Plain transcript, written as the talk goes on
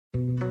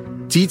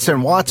Dietz &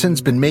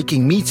 Watson's been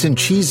making meats and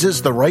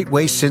cheeses the right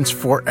way since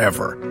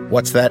forever.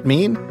 What's that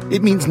mean?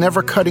 It means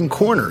never cutting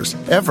corners,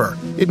 ever.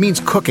 It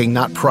means cooking,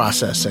 not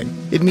processing.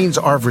 It means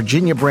our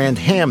Virginia brand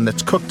ham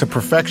that's cooked to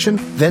perfection,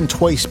 then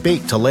twice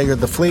baked to layer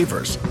the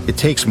flavors. It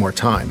takes more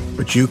time,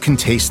 but you can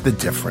taste the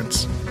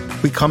difference.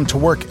 We come to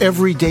work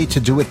every day to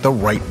do it the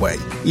right way,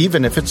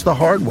 even if it's the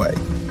hard way.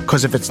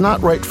 Because if it's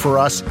not right for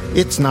us,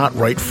 it's not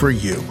right for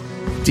you.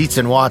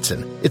 Dietz &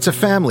 Watson, it's a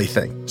family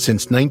thing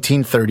since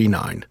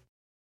 1939.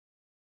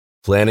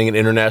 Planning an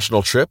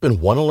international trip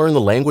and want to learn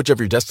the language of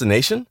your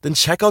destination? Then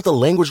check out the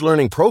language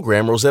learning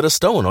program Rosetta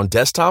Stone on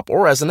desktop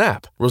or as an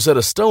app.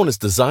 Rosetta Stone is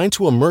designed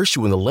to immerse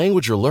you in the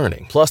language you're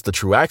learning. Plus, the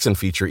True Accent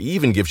feature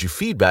even gives you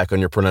feedback on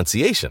your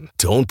pronunciation.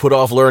 Don't put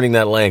off learning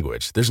that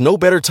language. There's no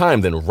better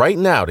time than right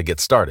now to get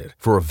started.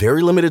 For a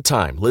very limited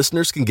time,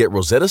 listeners can get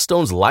Rosetta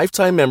Stone's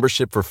lifetime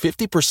membership for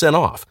 50%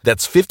 off.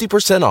 That's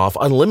 50% off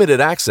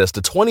unlimited access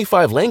to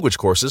 25 language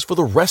courses for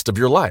the rest of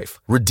your life.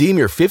 Redeem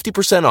your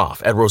 50%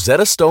 off at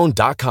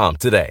rosettastone.com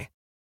today.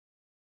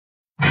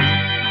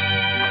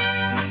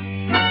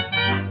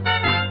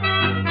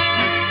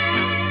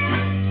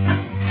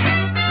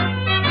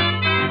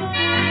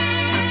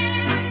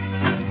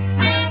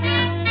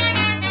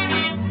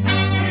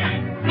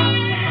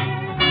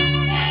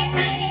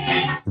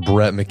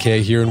 Brett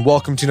McKay here, and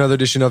welcome to another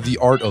edition of the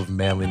Art of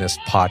Manliness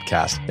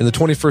podcast. In the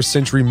 21st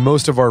century,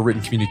 most of our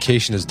written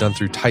communication is done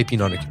through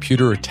typing on a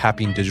computer or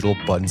tapping digital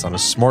buttons on a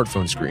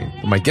smartphone screen.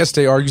 But my guest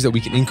today argues that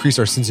we can increase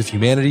our sense of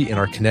humanity and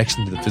our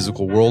connection to the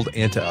physical world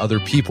and to other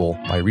people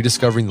by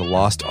rediscovering the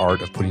lost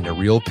art of putting a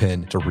real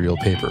pen to real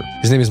paper.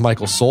 His name is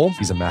Michael Soul.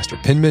 He's a master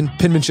penman,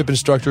 penmanship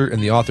instructor,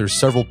 and the author of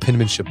several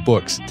penmanship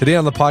books. Today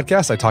on the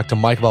podcast, I talked to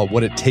Mike about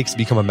what it takes to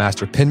become a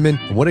master penman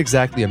and what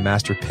exactly a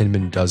master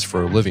penman does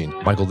for a living.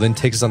 Michael then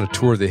takes us on a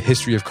tour of the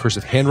history of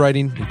cursive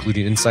handwriting,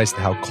 including insights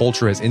into how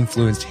culture has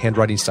influenced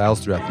handwriting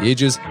styles throughout the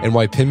ages and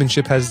why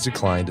penmanship has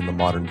declined in the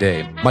modern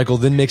day. Michael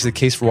then makes a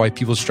case for why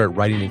people should start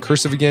writing in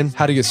cursive again,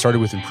 how to get started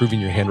with improving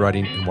your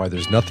handwriting, and why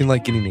there's nothing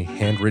like getting a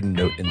handwritten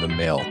note in the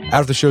mail.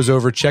 After the show's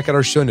over, check out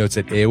our show notes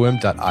at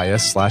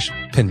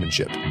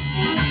aom.is/penmanship.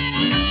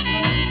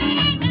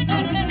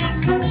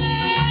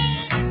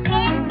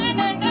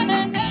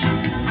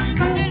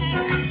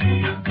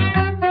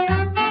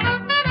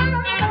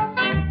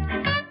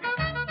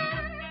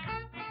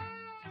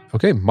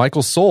 Okay,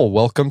 Michael Soul,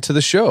 welcome to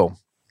the show.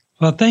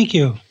 Well, thank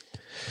you.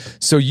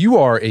 So you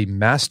are a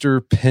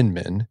master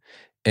penman,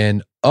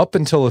 and up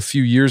until a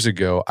few years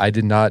ago, I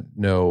did not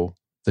know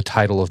the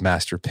title of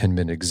master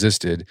penman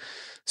existed.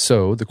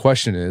 So the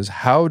question is,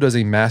 how does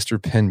a master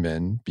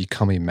penman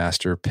become a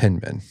master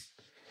penman?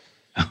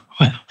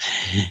 Well,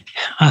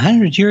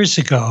 100 years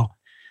ago,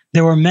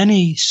 there were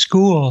many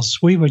schools,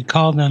 we would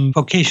call them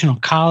vocational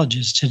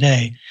colleges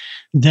today,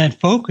 that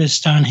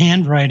focused on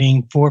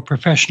handwriting for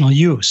professional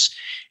use.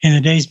 In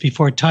the days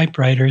before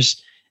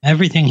typewriters,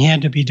 everything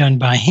had to be done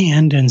by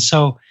hand, and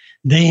so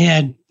they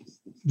had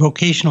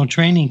vocational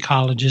training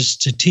colleges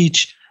to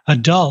teach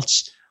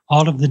adults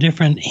all of the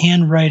different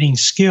handwriting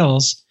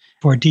skills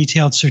for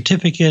detailed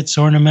certificates,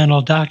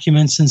 ornamental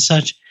documents, and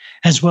such,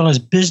 as well as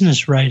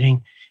business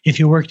writing. If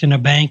you worked in a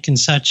bank and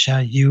such,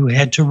 you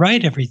had to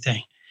write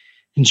everything.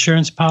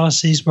 Insurance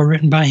policies were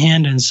written by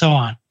hand, and so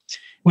on.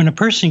 When a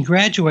person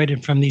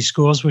graduated from these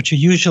schools, which are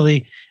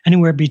usually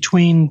anywhere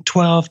between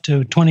 12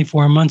 to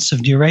 24 months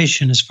of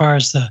duration as far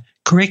as the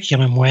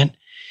curriculum went,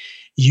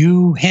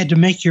 you had to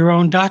make your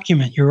own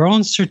document, your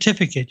own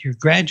certificate, your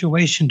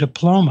graduation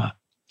diploma.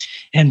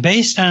 And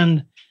based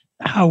on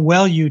how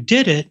well you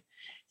did it,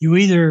 you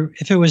either,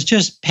 if it was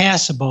just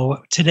passable,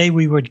 today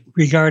we would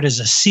regard as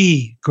a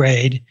C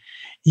grade,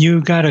 you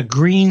got a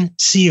green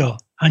seal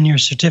on your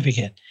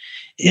certificate.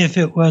 If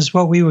it was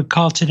what we would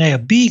call today a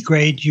B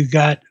grade, you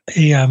got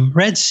a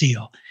red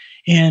seal.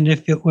 And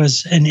if it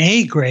was an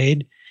A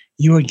grade,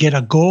 you would get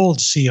a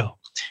gold seal.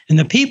 And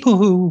the people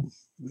who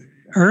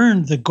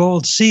earned the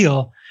gold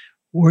seal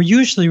were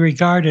usually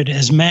regarded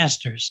as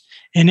masters.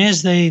 And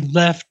as they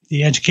left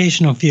the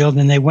educational field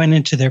and they went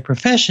into their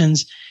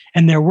professions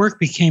and their work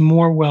became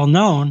more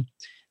well-known,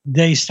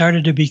 they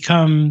started to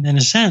become, in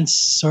a sense,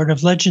 sort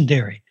of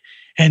legendary.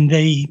 And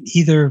they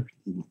either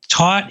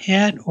taught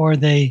at or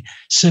they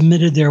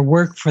submitted their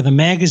work for the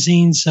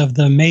magazines of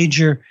the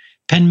major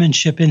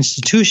penmanship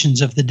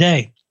institutions of the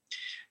day.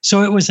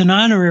 So it was an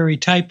honorary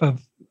type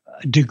of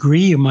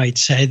degree, you might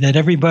say, that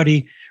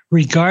everybody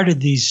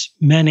regarded these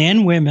men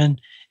and women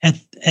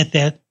at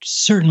that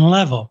certain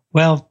level.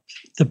 Well,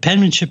 the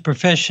penmanship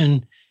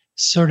profession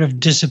sort of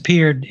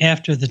disappeared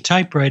after the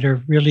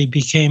typewriter really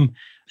became,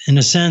 in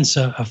a sense,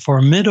 a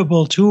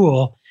formidable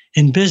tool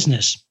in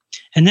business.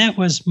 And that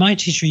was, my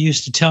teacher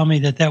used to tell me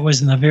that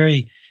was in the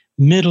very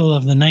middle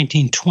of the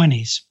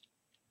 1920s.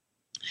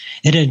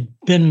 It had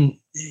been,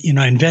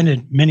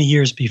 invented many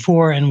years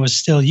before and was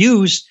still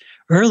used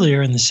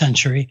earlier in the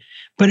century,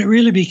 but it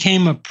really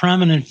became a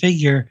prominent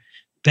figure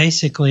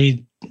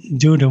basically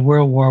due to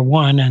World War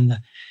I and the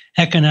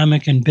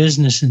economic and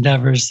business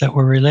endeavors that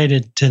were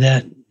related to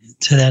that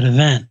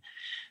event.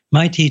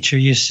 My teacher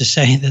used to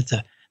say that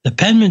the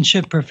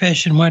penmanship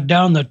profession went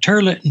down the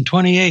toilet in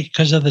 28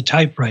 because of the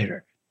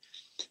typewriter.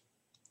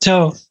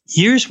 So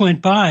years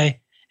went by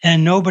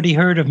and nobody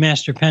heard of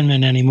master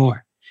penman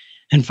anymore.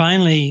 And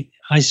finally,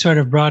 I sort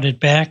of brought it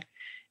back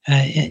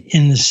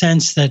in the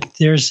sense that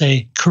there's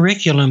a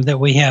curriculum that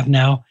we have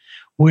now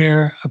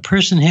where a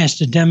person has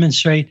to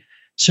demonstrate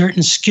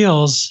certain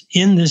skills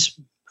in this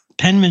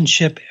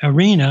penmanship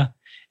arena.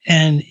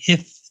 And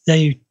if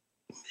they,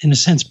 in a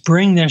sense,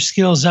 bring their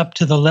skills up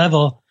to the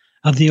level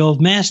of the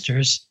old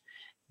masters,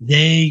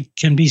 they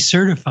can be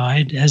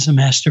certified as a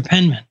master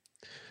penman.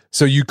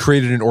 So you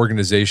created an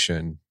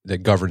organization that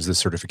governs the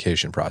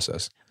certification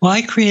process. Well,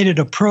 I created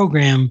a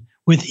program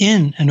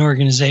within an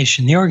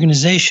organization. The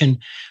organization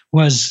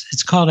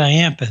it's called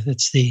IAMPA.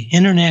 It's the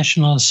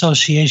International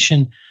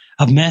Association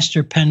of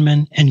Master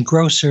Penmen and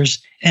Grossers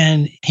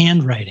and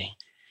Handwriting.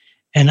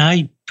 And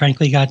I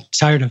frankly got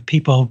tired of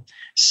people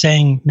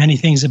saying many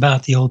things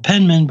about the old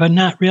penman, but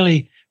not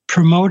really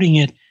promoting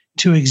it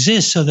to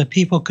exist so that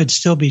people could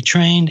still be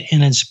trained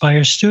and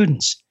inspire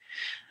students.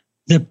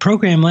 The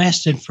program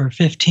lasted for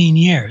 15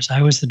 years.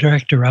 I was the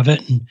director of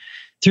it. And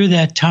through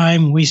that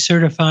time, we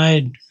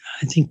certified,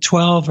 I think,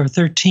 12 or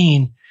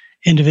 13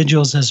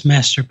 individuals as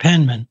master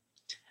penmen.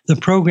 The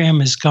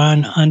program has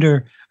gone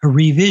under a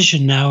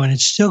revision now, and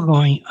it's still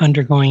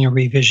undergoing a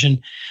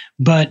revision.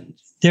 But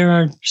there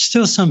are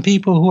still some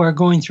people who are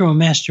going through a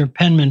master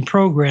penman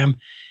program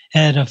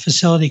at a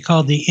facility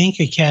called the Ink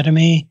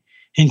Academy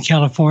in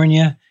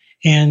California.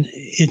 And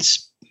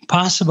it's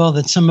possible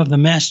that some of the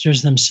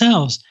masters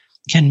themselves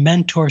can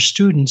mentor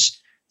students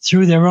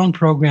through their own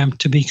program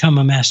to become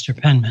a master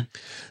penman.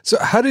 So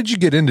how did you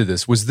get into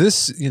this? Was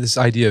this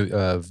idea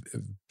of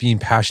being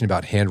passionate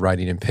about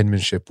handwriting and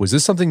penmanship, was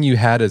this something you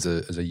had as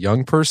a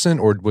young person,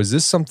 or was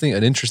this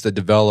an interest that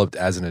developed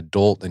as an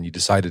adult and you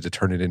decided to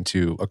turn it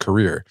into a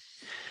career?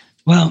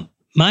 Well,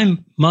 my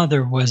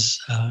mother was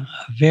a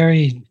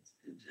very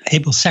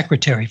able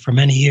secretary for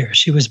many years.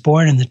 She was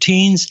born in the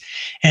teens,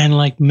 and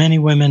like many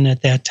women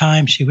at that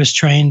time, she was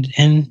trained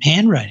in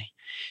handwriting.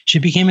 She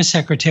became a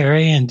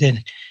secretary and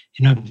did,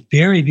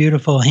 very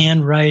beautiful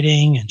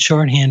handwriting and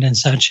shorthand and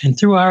such. And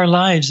through our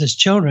lives as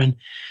children,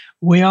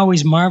 we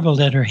always marveled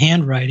at her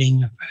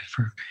handwriting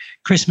for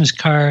Christmas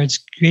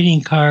cards,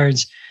 greeting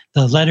cards,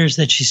 the letters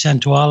that she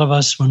sent to all of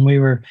us when we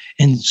were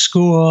in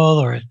school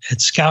or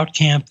at scout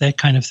camp, that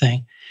kind of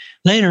thing.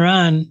 Later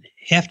on,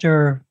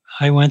 after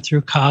I went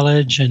through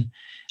college and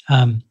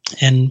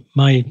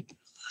my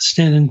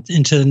stint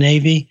into the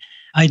Navy,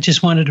 I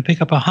just wanted to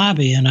pick up a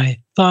hobby, and I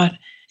thought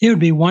it would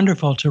be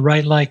wonderful to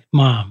write like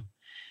Mom.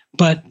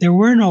 But there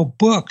were no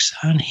books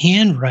on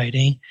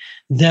handwriting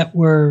that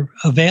were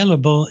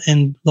available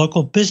in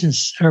local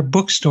business or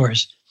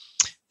bookstores.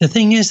 The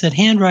thing is that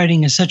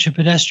handwriting is such a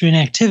pedestrian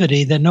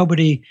activity that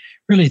nobody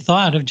really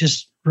thought of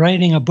just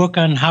writing a book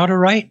on how to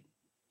write,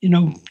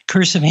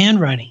 cursive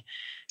handwriting.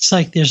 It's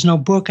like there's no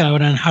book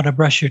out on how to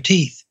brush your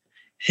teeth.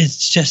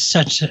 It's just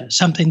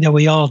something that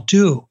we all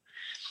do.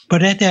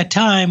 But at that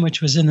time,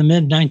 which was in the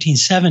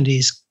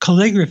mid-1970s,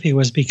 calligraphy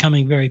was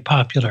becoming very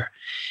popular.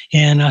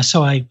 And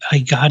so I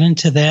got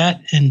into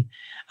that, and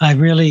I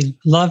really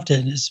loved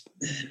it.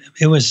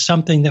 It was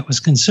something that was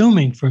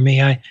consuming for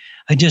me. I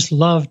just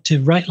loved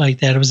to write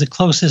like that. It was the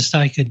closest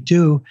I could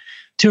do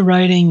to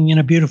writing in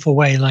a beautiful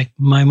way, like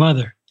my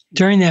mother.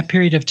 During that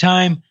period of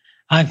time,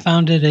 I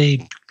founded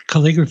a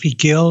calligraphy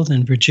guild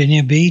in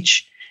Virginia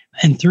Beach.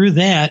 And through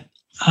that,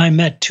 I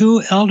met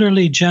two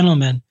elderly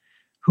gentlemen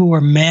who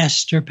were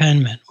master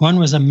penmen. One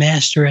was a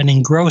master at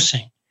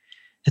engrossing.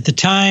 At the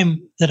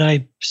time that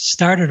I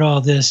started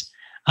all this,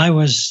 I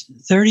was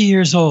 30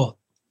 years old,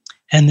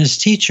 and this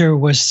teacher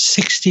was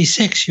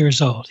 66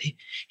 years old.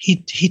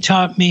 He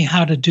taught me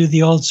how to do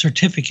the old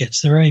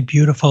certificates, the very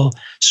beautiful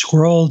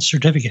scrolled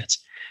certificates.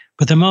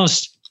 But the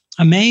most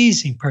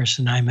amazing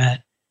person I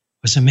met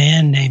was a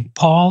man named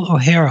Paul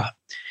O'Hara.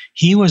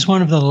 He was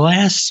one of the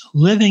last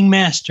living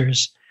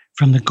masters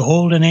from the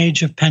golden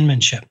age of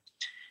penmanship.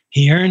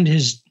 He earned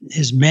his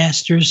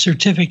master's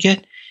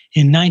certificate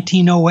in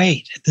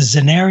 1908 at the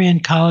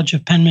Zenarian College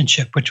of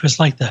Penmanship, which was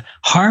like the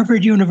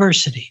Harvard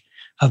University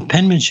of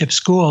penmanship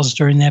schools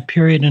during that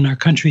period in our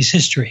country's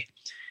history.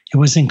 It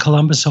was in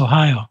Columbus,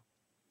 Ohio.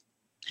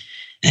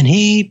 And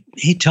he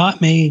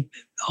taught me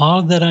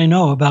all that I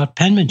know about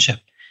penmanship.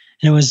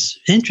 And it was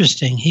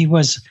interesting. He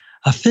was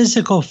a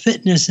physical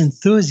fitness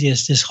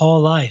enthusiast his whole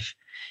life.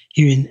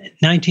 In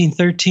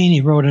 1913,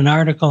 he wrote an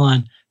article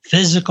on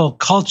physical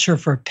culture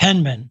for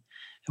penmen,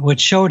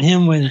 which showed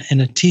him in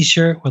a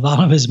T-shirt with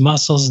all of his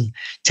muscles and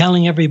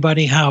telling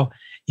everybody how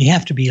you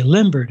have to be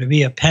limber to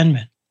be a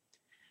penman.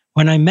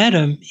 When I met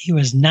him, he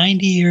was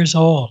 90 years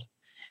old,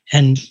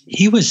 and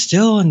he was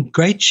still in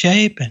great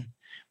shape and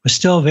was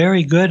still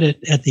very good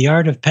at the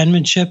art of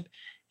penmanship,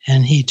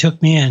 and he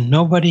took me in.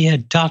 Nobody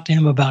had talked to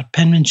him about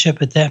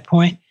penmanship at that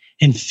point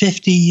in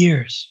 50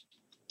 years.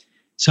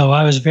 So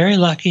I was very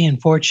lucky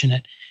and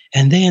fortunate,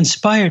 and they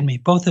inspired me,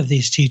 both of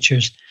these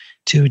teachers,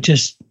 to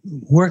just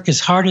work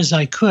as hard as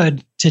I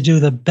could to do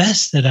the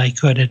best that I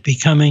could at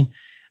becoming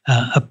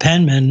a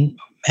penman,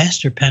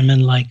 master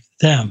penmen like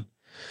them.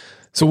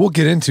 So we'll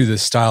get into the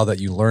style that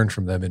you learned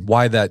from them and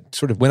why that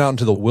sort of went out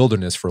into the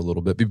wilderness for a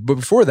little bit. But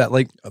before that,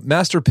 like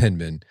master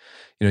penman,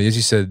 as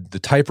you said, the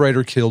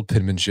typewriter killed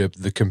penmanship.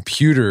 The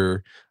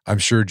computer, I'm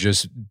sure,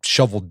 just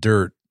shoveled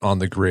dirt on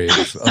the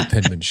grave of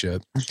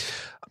penmanship.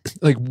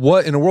 Like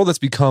what, in a world that's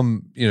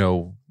become,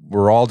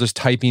 we're all just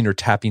typing or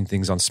tapping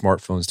things on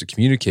smartphones to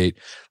communicate.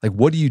 Like,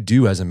 what do you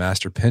do as a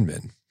master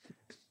penman?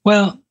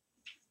 Well,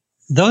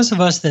 those of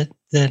us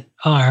that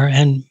are,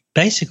 and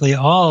basically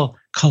all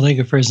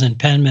calligraphers and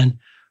penmen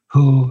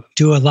who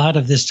do a lot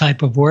of this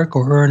type of work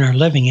or earn our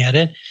living at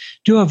it,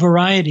 do a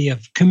variety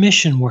of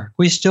commission work.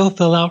 We still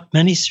fill out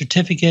many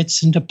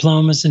certificates and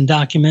diplomas and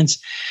documents.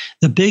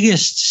 The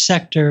biggest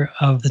sector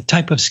of the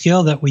type of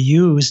skill that we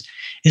use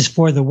is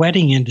for the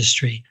wedding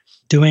industry,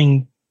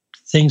 doing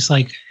things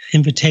like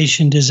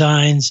invitation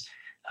designs,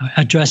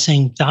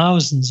 addressing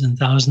thousands and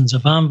thousands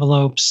of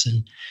envelopes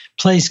and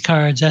place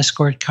cards,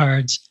 escort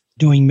cards,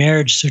 doing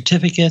marriage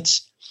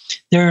certificates.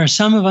 There are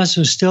some of us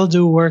who still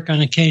do work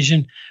on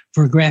occasion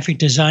for graphic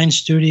design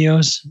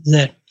studios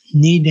that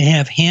need to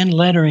have hand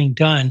lettering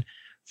done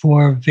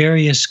for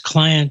various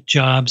client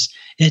jobs.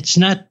 It's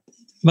not,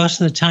 most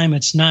of the time,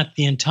 it's not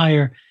the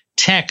entire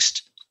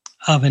text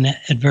of an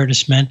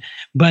advertisement,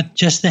 but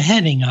just the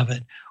heading of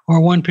it,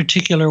 or one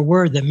particular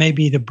word that may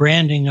be the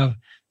branding of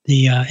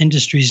the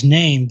industry's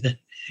name that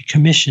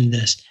commissioned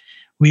this.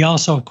 We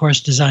also, of course,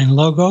 design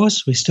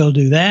logos. We still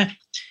do that.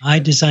 I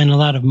design a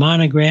lot of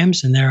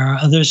monograms, and there are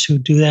others who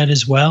do that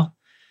as well.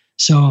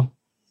 So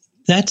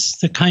that's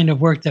the kind of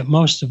work that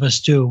most of us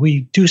do.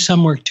 We do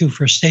some work, too,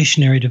 for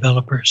stationery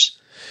developers.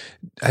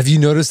 Have you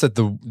noticed that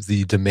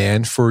the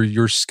demand for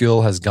your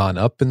skill has gone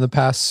up in the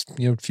past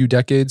few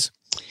decades?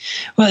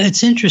 Well,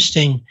 it's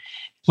interesting.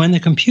 When the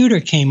computer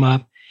came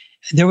up,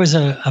 there was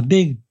a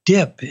big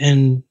dip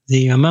in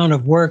the amount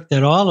of work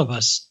that all of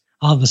us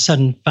all of a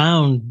sudden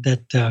found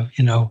that,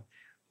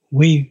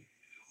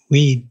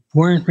 we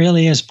weren't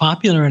really as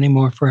popular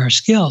anymore for our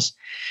skills.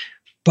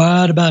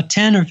 But about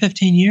 10 or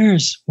 15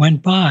 years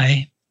went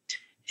by,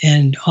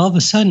 and all of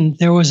a sudden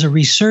there was a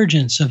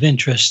resurgence of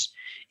interest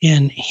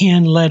in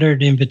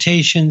hand-lettered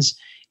invitations,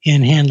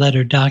 in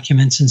hand-lettered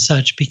documents and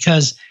such,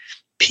 because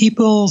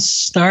people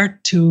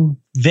start to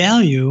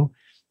value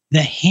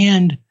the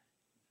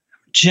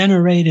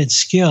hand-generated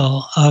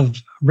skill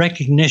of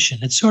recognition.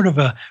 It's sort of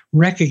a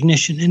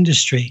recognition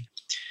industry.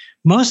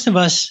 Most of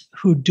us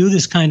who do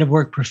this kind of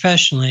work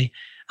professionally,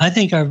 I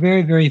think, are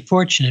very, very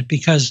fortunate,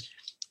 because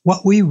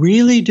what we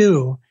really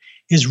do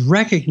is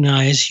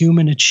recognize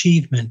human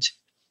achievement,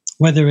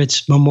 whether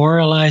it's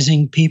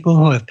memorializing people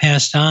who have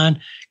passed on,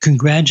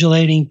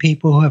 congratulating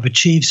people who have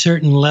achieved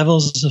certain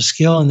levels of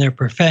skill in their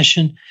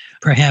profession,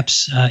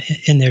 perhaps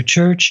in their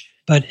church,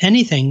 but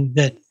anything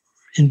that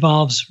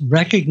involves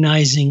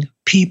recognizing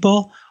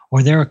people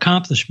or their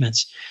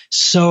accomplishments.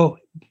 So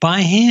by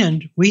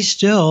hand, we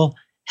still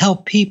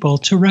help people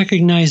to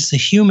recognize the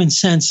human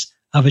sense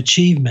of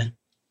achievement.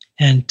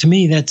 And to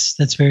me,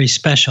 that's very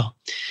special.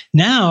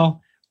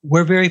 Now,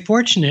 we're very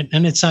fortunate,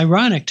 and it's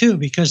ironic too,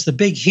 because the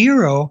big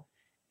hero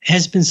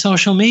has been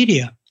social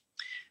media.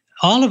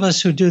 All of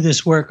us who do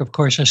this work, of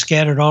course, are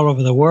scattered all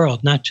over the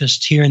world, not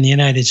just here in the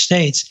United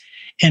States.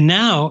 And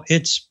now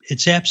it's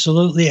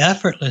absolutely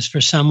effortless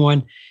for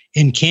someone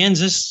in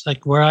Kansas,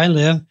 like where I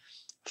live,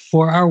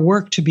 for our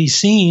work to be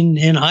seen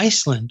in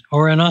Iceland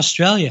or in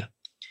Australia,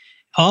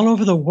 all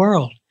over the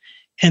world.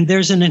 And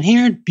there's an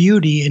inherent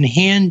beauty in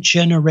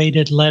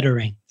hand-generated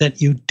lettering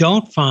that you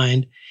don't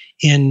find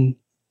in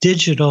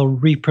digital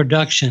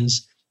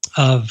reproductions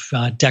of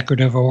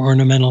decorative or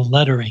ornamental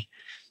lettering.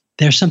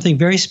 There's something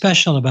very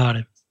special about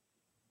it.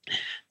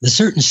 The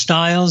certain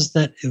styles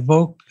that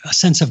evoke a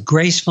sense of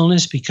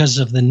gracefulness because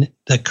of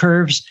the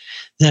curves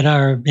that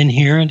are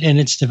inherent in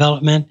its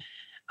development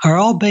are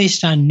all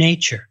based on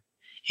nature.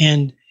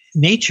 And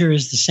nature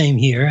is the same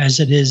here as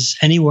it is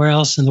anywhere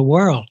else in the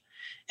world.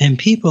 And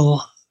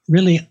people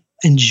really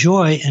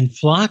enjoy and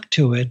flock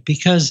to it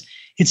because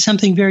it's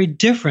something very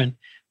different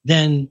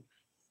than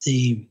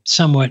the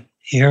somewhat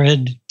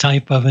arid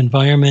type of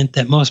environment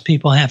that most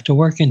people have to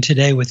work in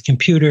today with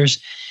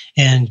computers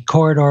and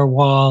corridor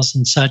walls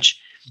and such.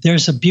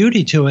 There's a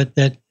beauty to it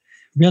that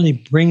really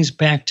brings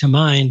back to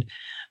mind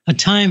a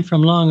time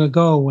from long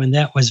ago when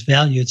that was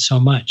valued so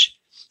much.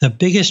 The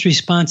biggest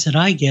response that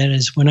I get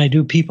is when I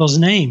do people's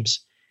names,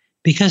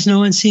 because no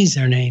one sees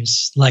their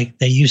names like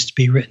they used to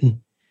be written.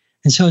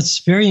 And so it's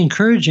very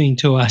encouraging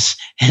to us.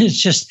 And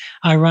it's just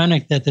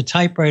ironic that the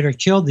typewriter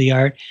killed the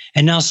art,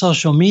 and now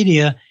social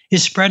media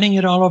is spreading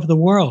it all over the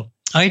world.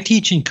 I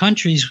teach in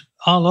countries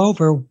all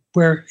over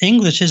where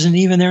English isn't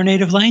even their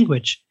native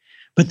language.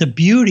 But the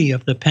beauty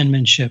of the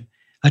penmanship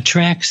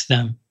attracts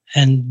them,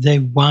 and they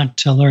want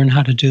to learn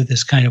how to do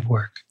this kind of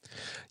work.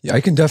 Yeah,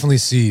 I can definitely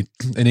see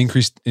an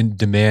increase in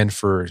demand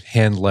for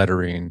hand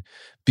lettering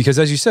because,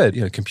 as you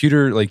said,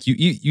 computer, like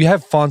you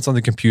have fonts on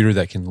the computer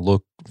that can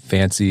look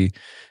fancy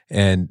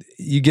And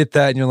you get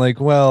that and you're like,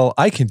 well,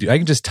 I can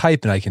just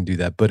type and I can do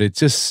that. But it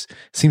just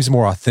seems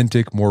more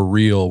authentic, more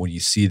real when you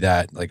see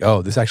that, like,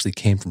 oh, this actually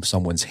came from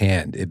someone's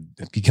hand.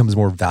 It becomes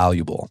more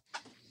valuable.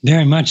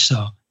 Very much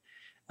so.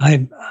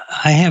 I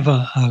have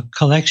a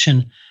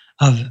collection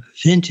of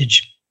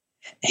vintage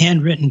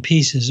handwritten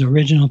pieces,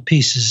 original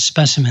pieces,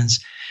 specimens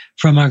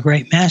from our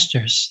great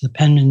masters, the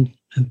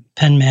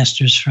pen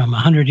masters from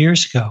 100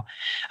 years ago.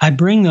 I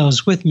bring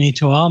those with me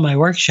to all my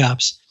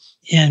workshops,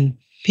 and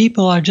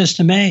people are just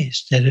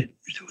amazed that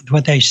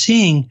what they're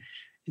seeing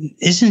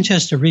isn't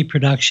just a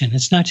reproduction.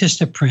 It's not just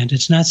a print.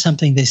 It's not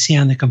something they see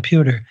on the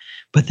computer,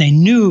 but they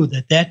knew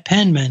that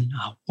penman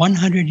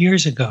 100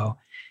 years ago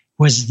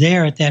was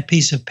there at that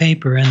piece of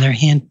paper and their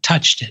hand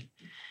touched it.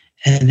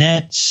 And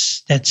that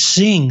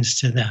sings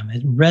to them.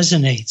 It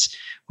resonates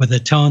with a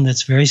tone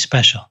that's very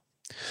special.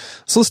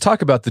 So let's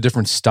talk about the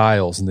different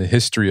styles and the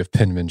history of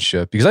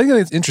penmanship, because I think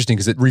it's interesting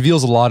because it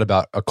reveals a lot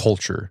about a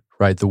culture,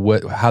 right?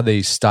 How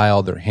they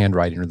style their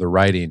handwriting or their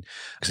writing.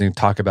 Because you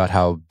talk about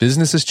how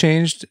business has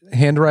changed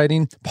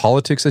handwriting,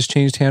 politics has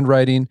changed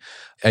handwriting,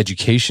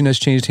 education has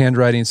changed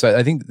handwriting. So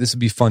I think this would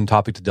be a fun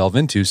topic to delve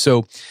into.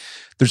 So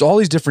there's all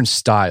these different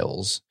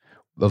styles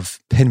of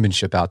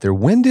penmanship out there.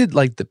 When did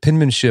the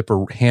penmanship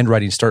or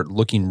handwriting start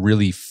looking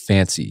really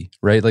fancy,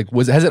 right?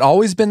 Has it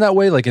always been that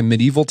way, like in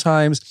medieval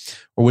times?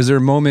 Or was there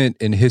a moment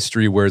in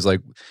history where it's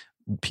like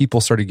people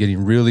started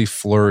getting really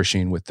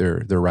flourishing with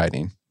their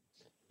writing?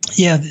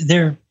 Yeah,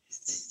 the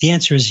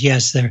answer is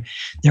yes.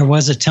 There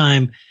was a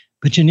time,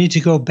 but you need to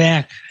go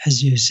back,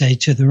 as you say,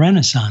 to the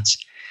Renaissance.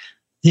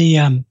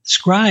 The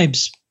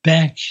scribes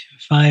back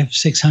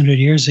 500-600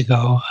 years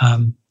ago,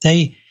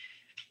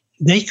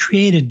 they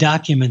created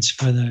documents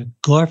for the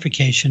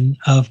glorification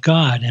of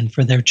God and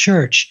for their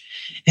church.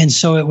 And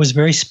so it was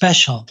very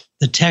special.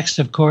 The text,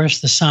 of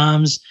course, the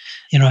Psalms,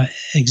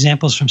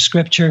 examples from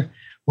Scripture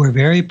were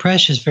very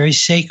precious, very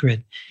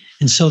sacred.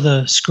 And so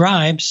the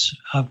scribes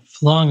of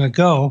long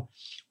ago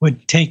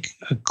would take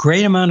a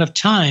great amount of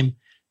time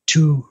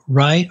to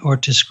write or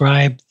to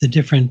scribe the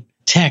different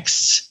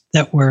texts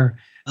that were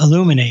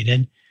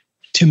illuminated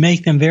to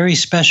make them very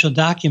special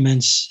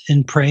documents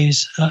in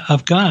praise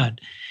of God.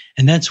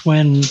 And that's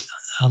when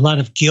a lot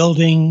of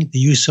gilding, the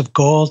use of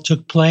gold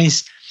took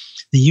place.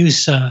 They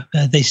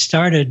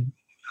started,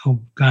 in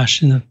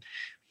the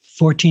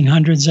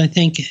 1400s, I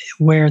think,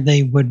 where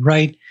they would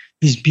write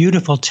these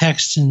beautiful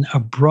texts in a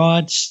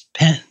broad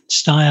pen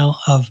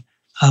style of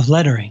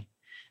lettering.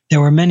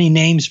 There were many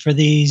names for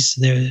these.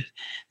 There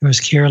was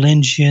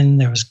Carolingian,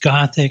 there was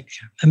Gothic,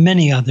 and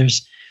many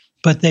others,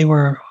 but they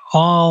were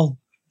all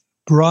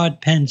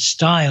broad pen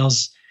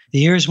styles. The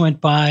years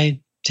went by.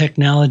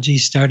 Technology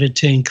started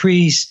to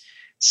increase.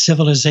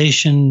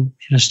 Civilization,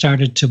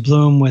 started to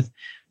bloom with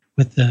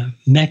the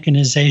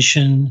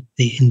mechanization,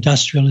 the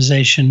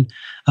industrialization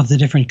of the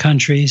different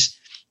countries,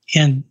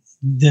 and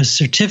the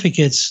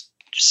certificates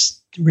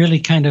really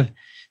kind of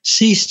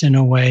ceased in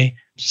a way,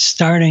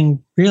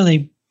 starting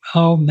really,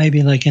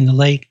 maybe like in the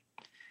late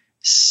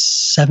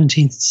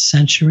 17th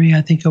century,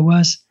 I think it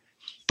was.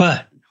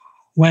 But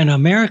when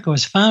America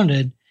was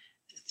founded,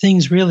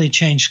 things really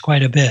changed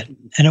quite a bit.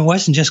 And it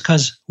wasn't just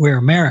because we're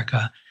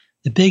America.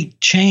 The big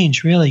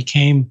change really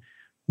came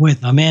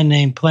with a man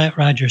named Platt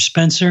Roger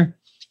Spencer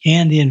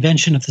and the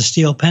invention of the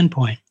steel pen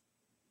point.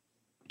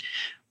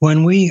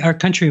 When our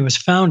country was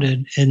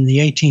founded in the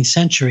 18th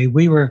century,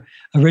 we were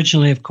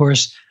originally, of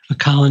course, a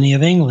colony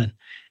of England.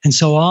 And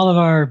so all of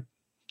our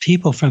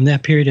people from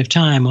that period of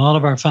time, all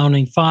of our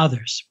founding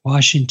fathers,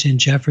 Washington,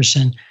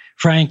 Jefferson,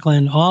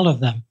 Franklin, all of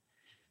them,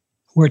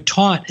 were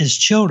taught as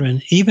children,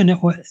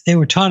 they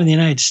were taught in the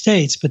United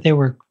States, but they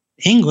were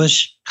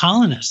English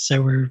colonists. They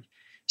were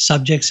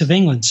subjects of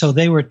England. So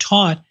they were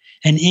taught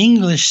an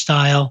English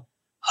style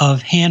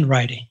of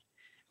handwriting.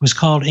 It was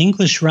called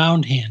English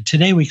roundhand.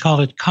 Today we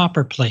call it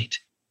copperplate.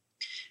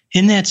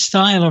 In that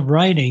style of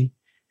writing,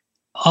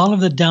 all of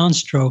the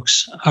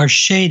downstrokes are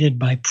shaded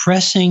by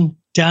pressing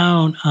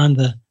down on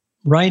the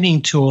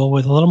writing tool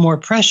with a little more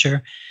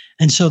pressure.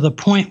 And so the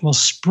point will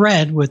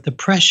spread with the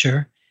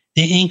pressure.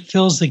 The ink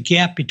fills the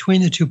gap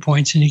between the 2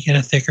 points and you get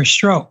a thicker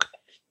stroke.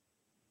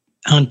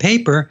 On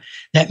paper,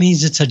 that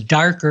means it's a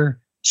darker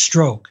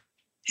stroke.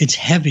 It's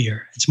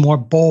heavier, it's more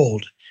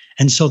bold.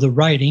 And so the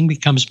writing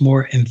becomes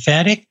more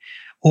emphatic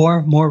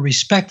or more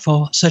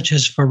respectful, such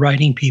as for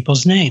writing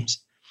people's names.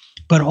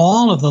 But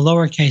all of the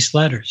lowercase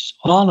letters,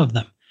 all of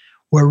them,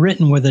 were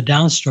written with a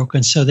downstroke,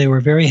 and so they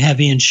were very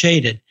heavy and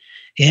shaded.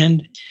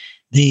 And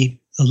the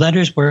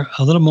letters were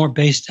a little more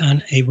based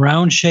on a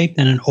round shape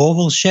than an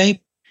oval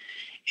shape.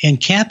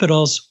 And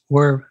capitals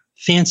were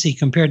fancy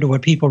compared to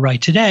what people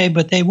write today,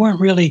 but they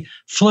weren't really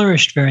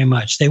flourished very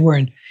much. They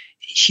weren't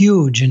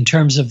huge in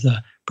terms of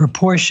the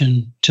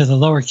proportion to the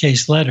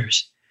lowercase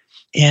letters.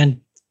 And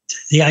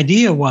the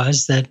idea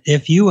was that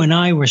if you and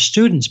I were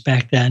students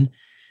back then,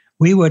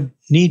 we would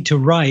need to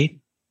write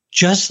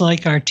just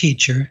like our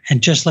teacher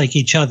and just like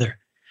each other.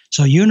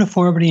 So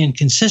uniformity and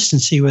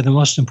consistency were the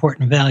most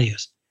important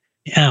values.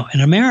 Now,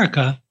 in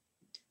America,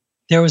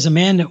 there was a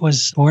man that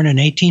was born in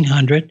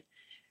 1800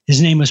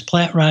 His name was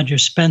Platt Roger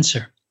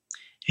Spencer.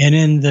 And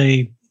in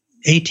the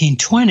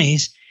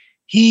 1820s,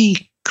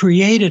 he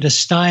created a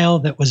style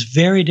that was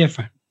very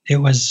different. It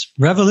was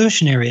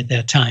revolutionary at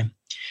that time.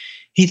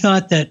 He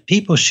thought that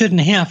people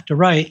shouldn't have to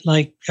write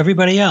like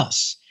everybody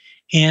else.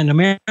 And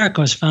America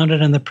was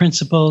founded on the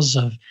principles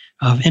of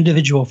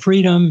individual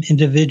freedom,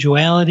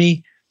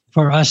 individuality,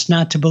 for us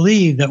not to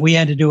believe that we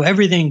had to do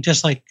everything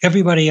just like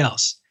everybody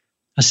else.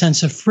 A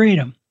sense of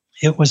freedom.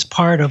 It was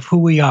part of who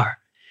we are.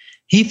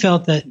 He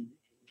felt that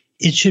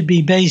it should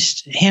be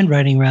based,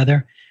 handwriting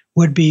rather,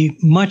 would be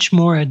much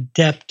more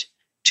adept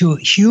to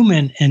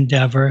human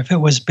endeavor if it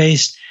was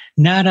based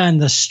not on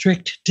the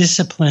strict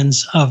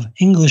disciplines of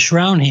English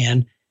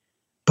roundhand,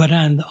 but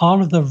on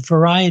all of the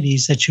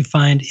varieties that you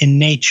find in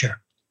nature.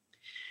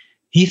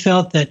 He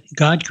felt that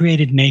God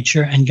created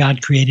nature and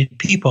God created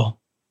people.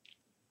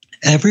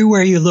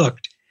 Everywhere you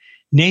looked,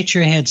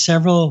 nature had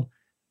several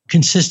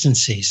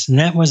consistencies, and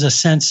that was a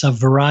sense of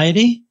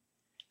variety.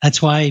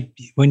 That's why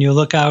when you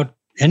look out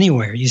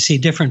anywhere, you see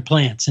different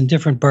plants and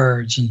different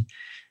birds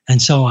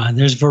and so on.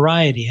 There's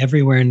variety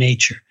everywhere in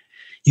nature.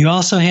 You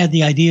also had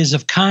the ideas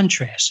of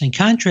contrast, and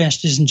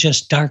contrast isn't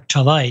just dark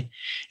to light.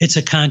 It's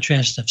a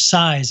contrast of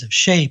size, of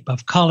shape,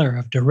 of color,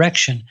 of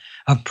direction,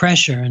 of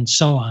pressure, and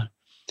so on.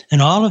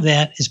 And all of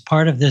that is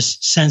part of this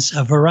sense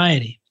of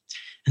variety.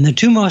 And the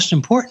two most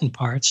important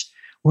parts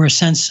were a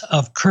sense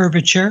of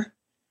curvature,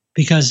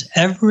 because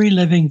every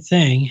living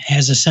thing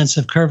has a sense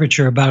of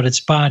curvature about its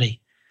body.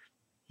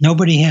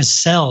 Nobody has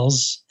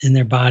cells in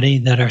their body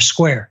that are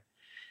square.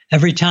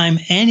 Every time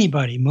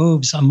anybody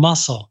moves a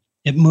muscle,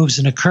 it moves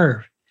in a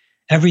curve.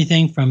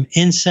 Everything from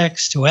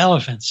insects to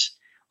elephants,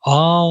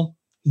 all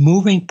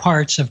moving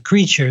parts of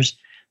creatures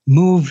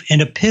move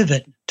in a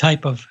pivot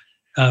type of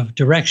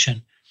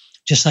direction,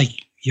 just like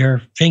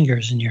your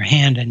fingers and your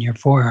hand and your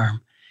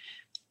forearm.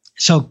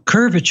 So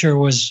curvature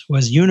was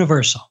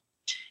universal.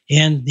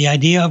 And the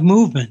idea of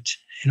movement,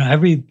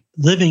 every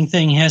living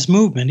thing has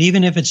movement,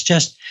 even if it's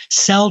just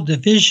cell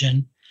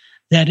division,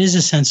 that is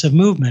a sense of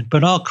movement.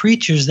 But all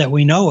creatures that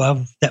we know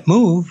of that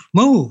move.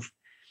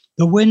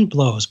 The wind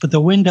blows, but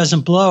the wind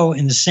doesn't blow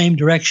in the same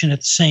direction at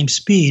the same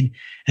speed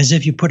as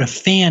if you put a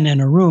fan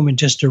in a room and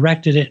just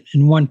directed it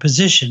in one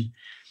position.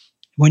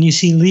 When you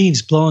see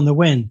leaves blow in the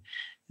wind,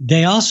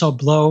 they also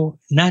blow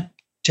not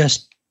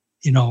just,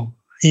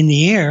 in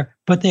the air,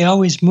 but they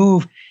always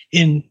move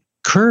in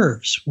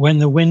curves when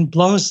the wind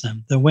blows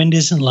them. The wind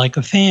isn't like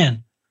a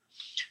fan.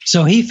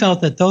 So he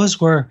felt that those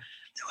were,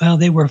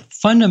 they were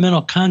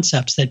fundamental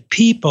concepts that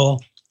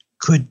people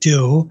could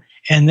do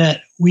and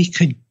that we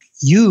could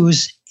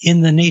use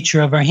in the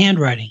nature of our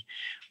handwriting.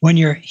 When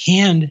your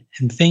hand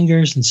and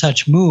fingers and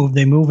such move,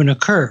 they move in a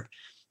curve.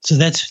 So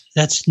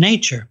that's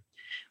nature.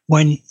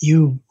 When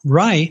you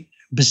write,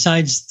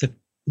 besides the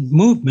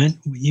movement,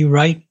 you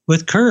write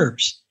with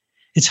curves.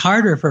 It's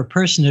harder for a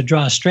person to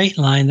draw a straight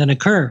line than a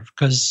curve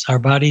because our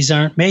bodies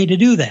aren't made to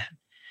do that.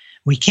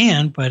 We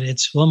can, but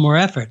it's a little more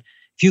effort.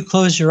 If you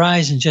close your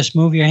eyes and just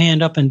move your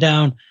hand up and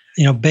down,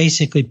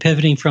 basically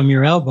pivoting from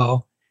your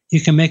elbow, you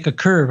can make a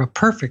curve, a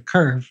perfect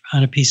curve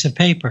on a piece of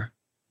paper.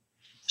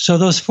 So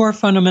those four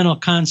fundamental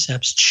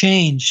concepts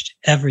changed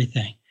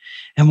everything.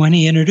 And when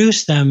he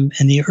introduced them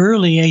in the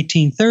early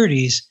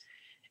 1830s,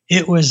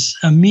 it was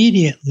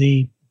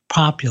immediately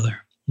popular.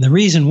 And the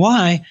reason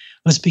why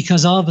was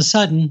because all of a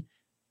sudden,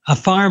 a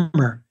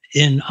farmer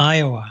in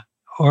Iowa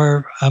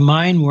or a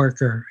mine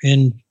worker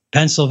in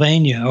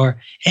Pennsylvania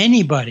or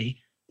anybody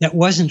that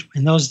wasn't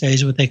in those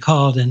days what they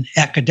called an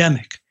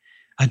academic,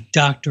 a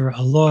doctor,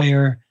 a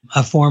lawyer,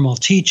 a formal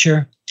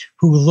teacher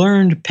who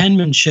learned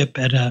penmanship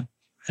at a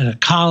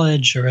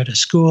college or at a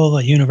school,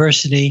 a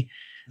university,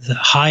 the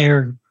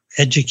higher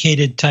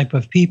educated type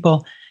of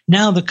people.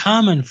 Now the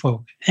common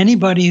folk,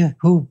 anybody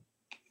who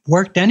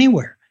worked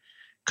anywhere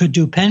could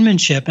do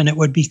penmanship and it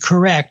would be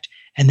correct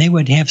and they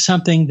would have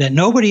something that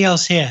nobody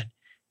else had.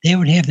 They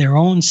would have their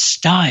own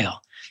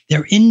style,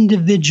 their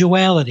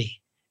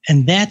individuality,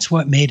 and that's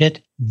what made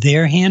it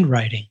their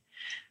handwriting.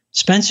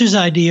 Spencer's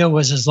idea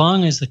was as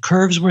long as the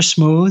curves were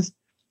smooth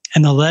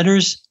and the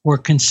letters were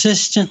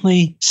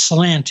consistently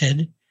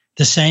slanted,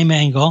 the same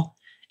angle,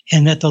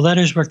 and that the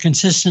letters were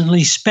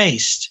consistently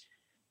spaced,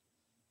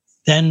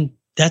 then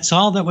that's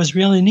all that was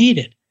really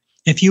needed.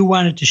 If you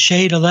wanted to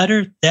shade a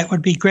letter, that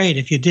would be great.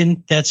 If you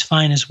didn't, that's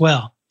fine as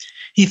well.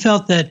 He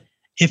felt that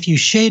if you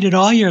shaded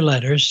all your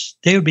letters,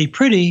 they would be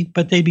pretty,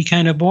 but they'd be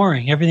kind of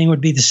boring. Everything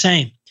would be the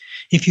same.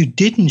 If you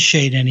didn't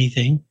shade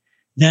anything,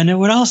 then it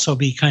would also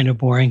be kind of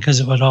boring because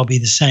it would all be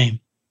the same.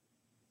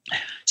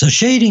 So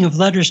shading of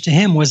letters to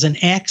him was an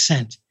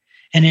accent,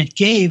 and it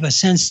gave a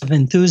sense of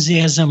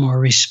enthusiasm or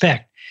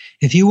respect.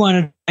 If you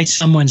wanted to write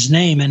someone's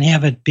name and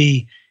have it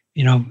be,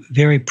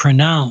 very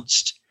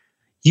pronounced,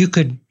 you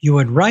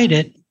would write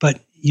it, but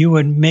you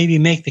would maybe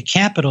make the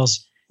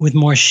capitals with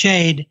more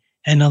shade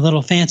and a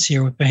little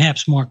fancier with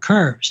perhaps more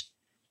curves.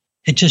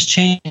 It just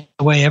changed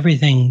the way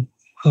everything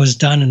was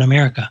done in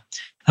America.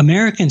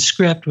 American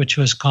script, which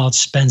was called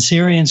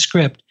Spencerian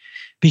script,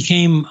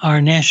 became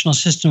our national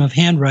system of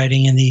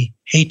handwriting in the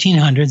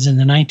 1800s and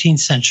the 19th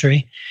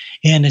century,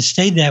 and it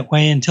stayed that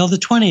way until the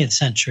 20th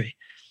century,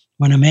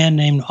 when a man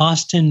named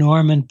Austin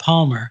Norman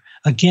Palmer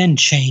again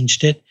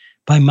changed it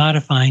by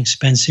modifying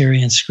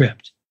Spencerian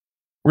script.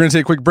 We're going to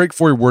take a quick break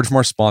for a word from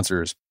our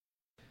sponsors.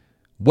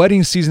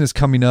 Wedding season is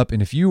coming up,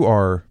 and if you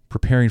are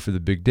preparing for the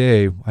big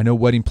day, I know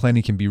wedding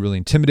planning can be really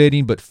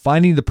intimidating, but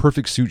finding the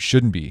perfect suit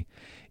shouldn't be.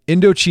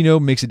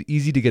 Indochino makes it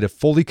easy to get a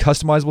fully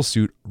customizable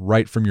suit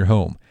right from your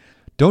home.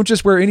 Don't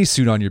just wear any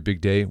suit on your big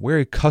day, wear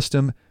a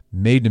custom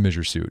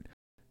made-to-measure suit.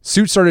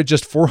 Suits start at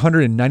just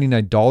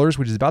 $499,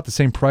 which is about the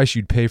same price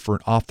you'd pay for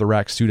an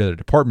off-the-rack suit at a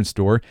department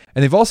store,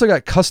 and they've also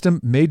got custom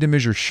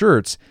made-to-measure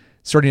shirts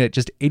starting at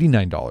just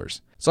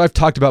 $89. So I've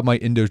talked about my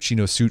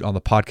Indochino suit on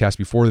the podcast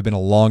before. They've been a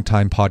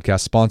long-time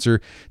podcast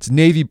sponsor. It's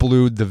navy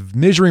blue. The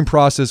measuring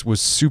process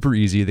was super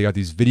easy. They got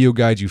these video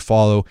guides you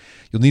follow.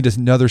 You'll need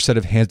another set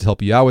of hands to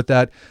help you out with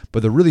that.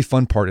 But the really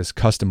fun part is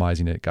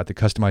customizing it. Got to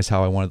customize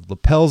how I wanted the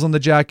lapels on the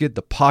jacket,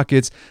 the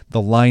pockets,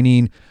 the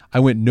lining. I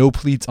went no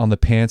pleats on the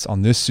pants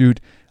on this suit.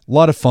 A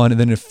lot of fun. And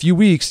then in a few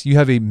weeks, you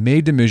have a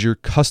made-to-measure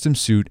custom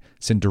suit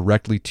sent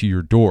directly to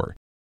your door.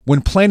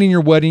 When planning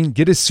your wedding,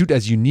 get a suit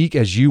as unique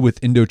as you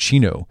with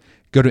Indochino.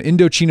 Go to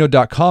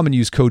Indochino.com and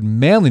use code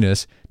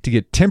manliness to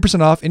get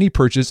 10% off any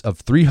purchase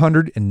of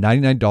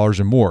 $399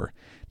 or more.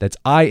 That's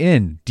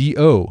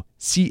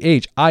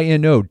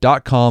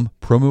INDOCHINO.com,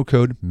 promo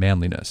code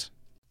manliness.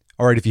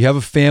 All right, if you have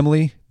a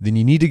family, then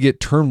you need to get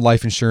term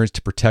life insurance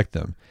to protect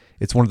them.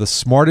 It's one of the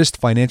smartest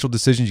financial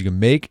decisions you can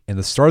make, and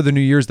the start of the new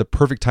year is the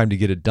perfect time to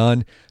get it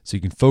done so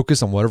you can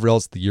focus on whatever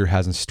else the year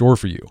has in store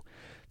for you.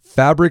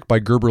 Fabric by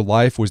Gerber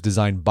Life was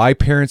designed by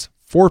parents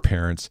for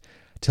parents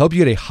to help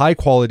you get a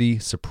high-quality,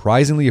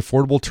 surprisingly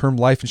affordable term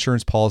life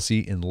insurance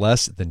policy in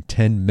less than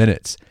 10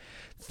 minutes.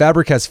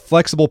 Fabric has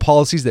flexible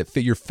policies that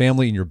fit your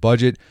family and your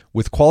budget,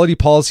 with quality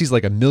policies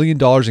like $1 million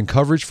in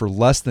coverage for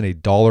less than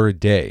 $1 a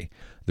day.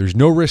 There's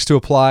no risk to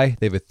apply.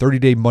 They have a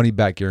 30-day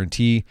money-back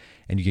guarantee,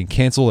 and you can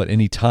cancel at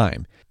any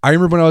time. I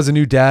remember when I was a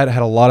new dad, I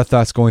had a lot of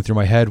thoughts going through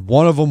my head.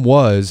 One of them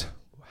was,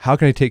 how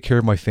can I take care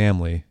of my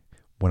family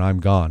when I'm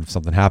gone if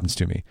something happens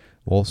to me?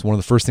 Well, so one of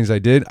the first things I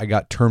did, I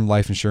got term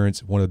life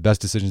insurance, one of the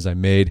best decisions I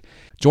made.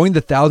 Join the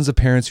thousands of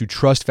parents who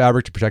trust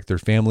Fabric to protect their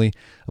family.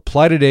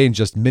 Apply today in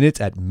just minutes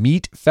at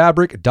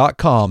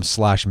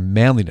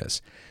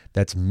meetfabric.com/manliness.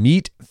 That's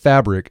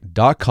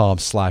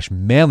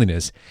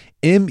meetfabric.com/manliness.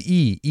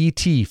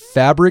 MEET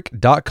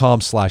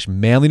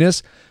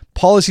fabric.com/manliness.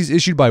 Policies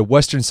issued by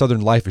Western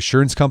Southern Life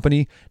Assurance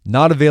Company,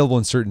 not available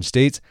in certain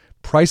states.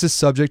 Prices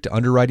subject to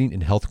underwriting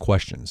and health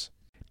questions.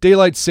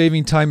 Daylight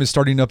saving time is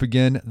starting up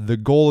again. The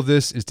goal of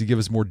this is to give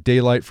us more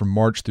daylight from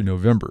March through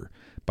November.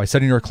 By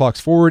setting our clocks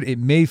forward, it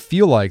may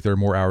feel like there are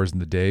more hours in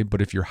the day,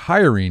 but if you're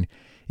hiring,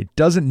 it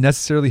doesn't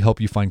necessarily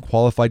help you find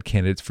qualified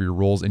candidates for your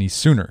roles any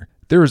sooner.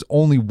 There is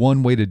only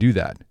one way to do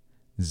that: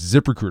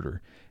 ZipRecruiter.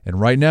 And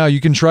right now you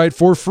can try it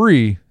for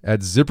free at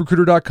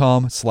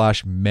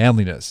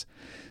ZipRecruiter.com/manliness.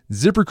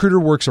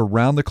 ZipRecruiter works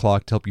around the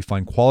clock to help you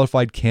find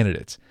qualified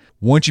candidates.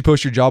 Once you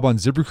post your job on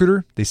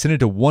ZipRecruiter, they send it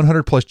to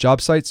 100 plus job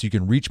sites so you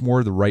can reach more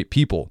of the right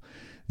people.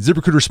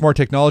 ZipRecruiter's smart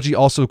technology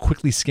also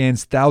quickly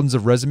scans thousands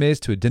of resumes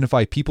to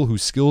identify people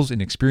whose skills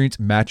and experience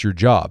match your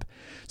job.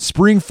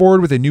 Spring forward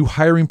with a new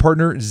hiring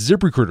partner,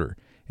 ZipRecruiter,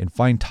 and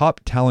find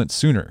top talent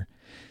sooner.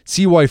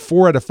 See why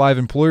 4 out of 5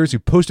 employers who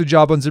post a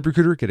job on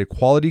ZipRecruiter get a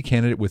quality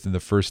candidate within the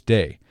first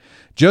day.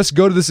 Just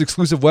go to this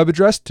exclusive web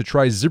address to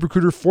try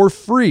ZipRecruiter for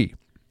free.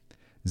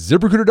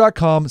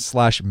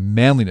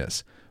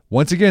 ZipRecruiter.com/manliness.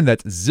 Once again,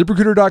 that's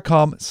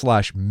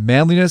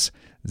ZipRecruiter.com/manliness.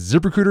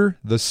 ZipRecruiter,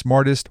 the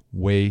smartest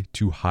way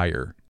to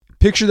hire.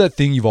 Picture that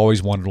thing you've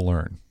always wanted to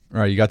learn.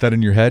 All right, you got that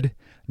in your head?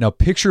 Now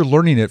picture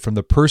learning it from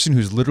the person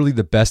who's literally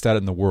the best at it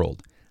in the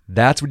world.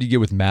 That's what you get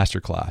with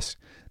Masterclass.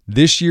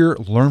 This year,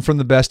 learn from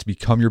the best to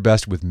become your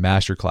best with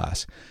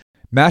Masterclass.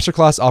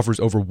 Masterclass offers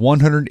over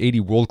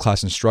 180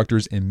 world-class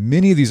instructors, and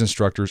many of these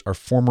instructors are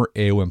former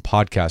AOM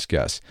podcast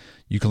guests.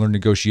 You can learn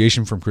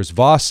negotiation from Chris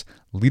Voss,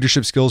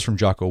 leadership skills from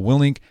Jocko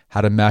Willink,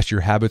 how to master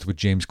your habits with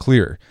James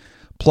Clear.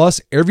 Plus,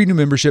 every new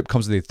membership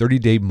comes with a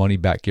 30-day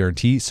money-back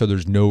guarantee, so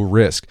there's no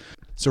risk.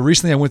 So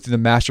recently I went through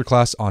the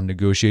masterclass on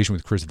negotiation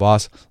with Chris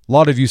Voss. A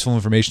lot of useful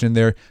information in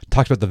there.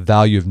 Talked about the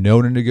value of no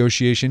in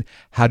negotiation,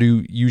 how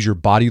to use your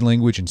body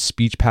language and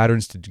speech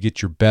patterns to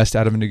get your best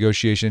out of a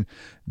negotiation.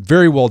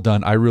 Very well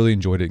done. I really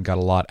enjoyed it and got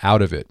a lot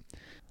out of it.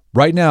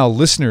 Right now,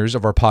 listeners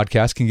of our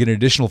podcast can get an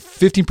additional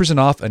 15%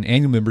 off an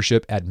annual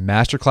membership at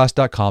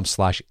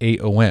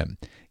masterclass.com/AOM.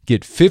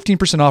 Get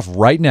 15% off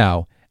right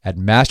now at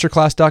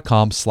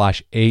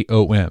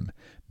masterclass.com/AOM.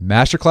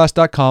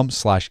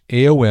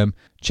 Masterclass.com/AOM.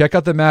 Check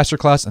out the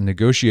masterclass on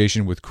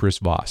negotiation with Chris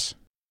Voss.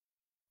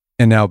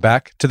 And now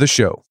back to the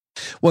show.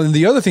 Well, and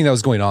the other thing that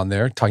was going on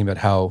there, talking about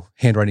how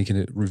handwriting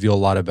can reveal a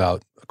lot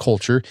about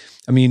culture.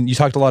 I mean, you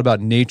talked a lot about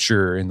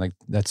nature, and like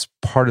that's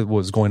part of what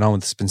was going on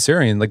with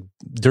Spencerian. Like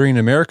during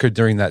America,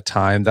 during that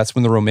time, that's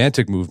when the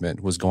Romantic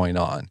movement was going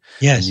on.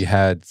 Yes. And you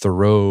had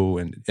Thoreau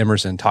and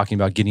Emerson talking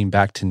about getting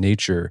back to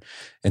nature.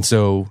 And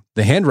so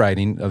the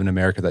handwriting of in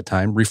America at that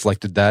time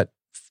reflected that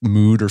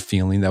mood or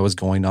feeling that was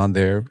going on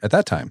there at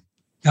that time.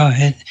 Oh,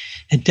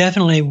 it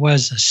definitely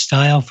was a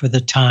style for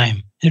the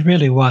time. It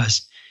really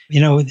was.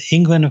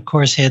 England, of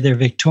course, had their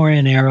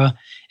Victorian era,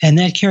 and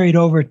that carried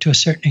over to a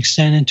certain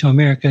extent into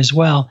America as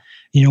well,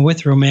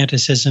 with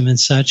Romanticism and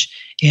such.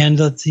 And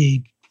as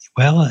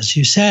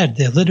you said,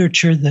 the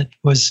literature that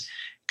was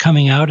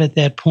coming out at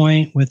that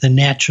point with the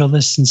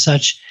naturalists and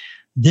such,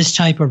 this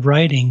type of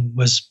writing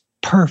was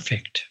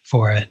perfect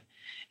for it.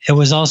 It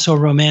was also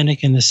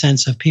romantic in the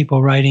sense of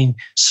people writing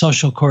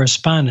social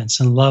correspondence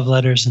and love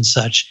letters and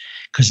such,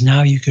 because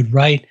now you could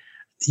write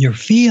your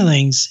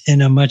feelings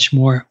in a much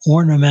more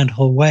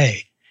ornamental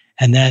way.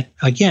 And that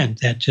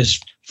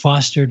just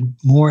fostered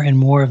more and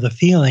more of the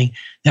feeling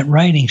that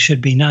writing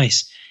should be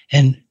nice.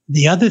 And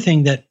the other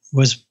thing that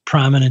was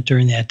prominent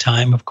during that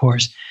time, of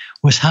course,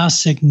 was how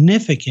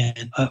significant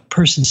a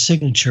person's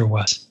signature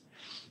was.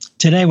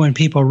 Today, when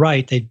people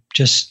write, they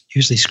just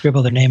usually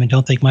scribble their name and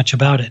don't think much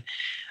about it.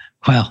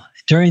 Well,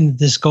 during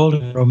this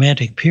golden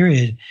romantic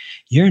period,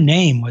 your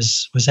name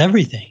was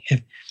everything.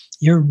 If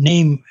your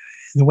name,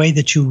 the way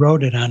that you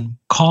wrote it on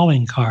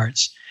calling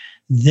cards,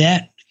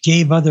 that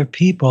gave other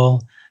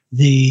people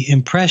the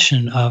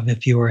impression of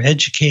if you were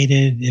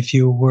educated, if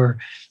you were,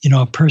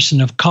 a person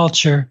of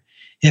culture,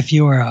 if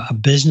you were a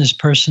business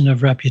person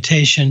of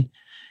reputation,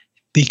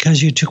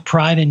 because you took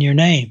pride in your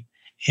name.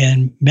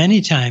 And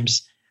many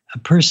times, a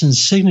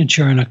person's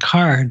signature on a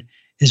card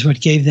is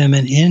what gave them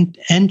an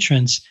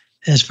entrance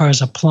as far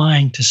as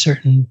applying to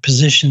certain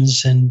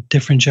positions and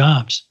different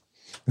jobs.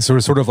 So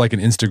it's sort of like an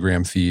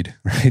Instagram feed,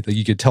 right? That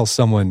you could tell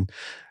someone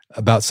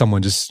about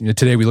someone just,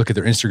 today we look at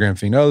their Instagram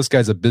feed, oh, this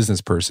guy's a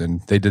business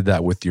person. They did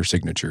that with your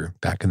signature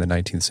back in the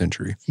 19th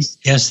century.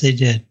 Yes, they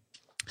did.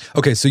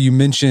 Okay, so you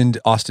mentioned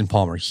Austin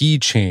Palmer. He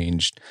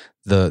changed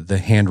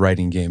the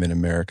handwriting game in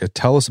America.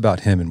 Tell us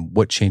about him and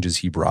what changes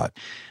he brought.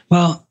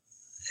 Well,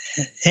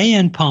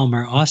 A.N.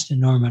 Palmer, Austin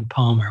Norman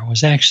Palmer,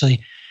 was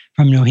actually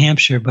from New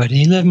Hampshire, but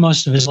he lived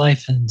most of his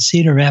life in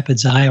Cedar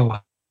Rapids,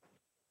 Iowa.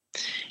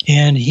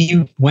 And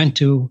he went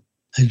to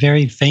a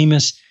very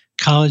famous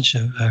college,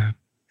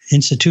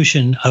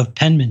 institution of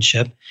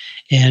penmanship,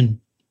 and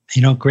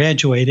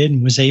graduated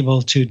and was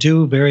able to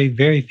do very,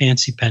 very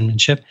fancy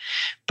penmanship.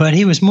 But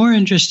he was more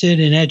interested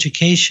in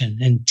education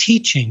and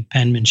teaching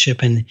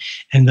penmanship and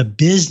the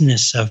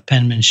business of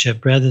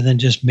penmanship rather than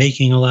just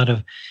making a lot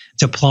of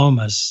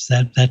diplomas,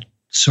 that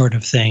sort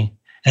of thing,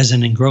 as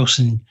an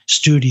engrossing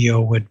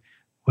studio would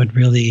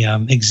really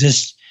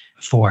exist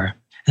for.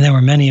 And there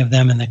were many of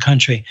them in the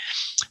country.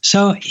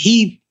 So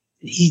he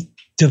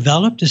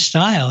developed a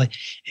style.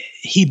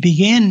 He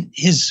began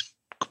his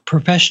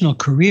professional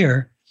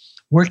career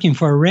working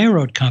for a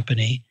railroad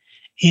company,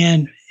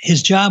 and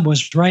his job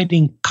was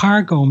writing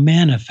cargo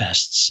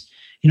manifests,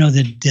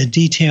 the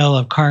detail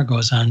of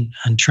cargoes on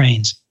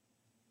trains.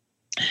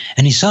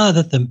 And he saw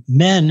that the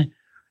men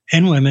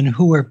and women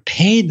who were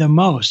paid the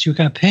most, you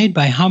got paid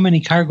by how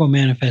many cargo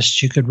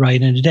manifests you could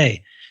write in a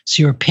day.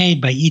 So you were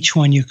paid by each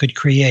one you could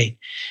create.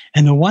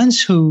 And the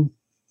ones who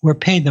were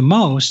paid the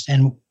most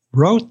and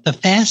wrote the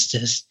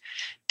fastest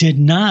did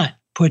not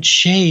put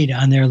shade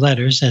on their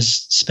letters,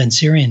 as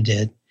Spencerian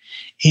did.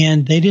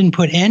 And they didn't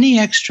put any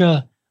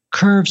extra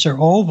curves or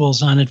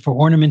ovals on it for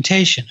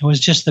ornamentation. It was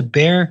just the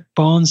bare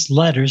bones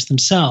letters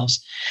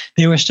themselves.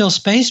 They were still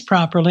spaced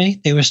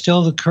properly. They were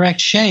still the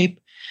correct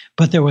shape,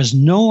 but there was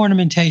no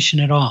ornamentation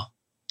at all.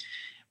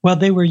 Well,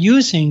 they were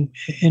using,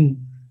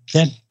 in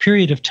that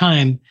period of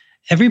time,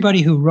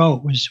 everybody who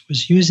wrote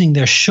was using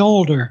their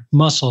shoulder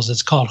muscles.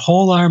 It's called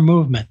whole arm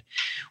movement,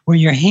 where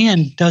your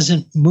hand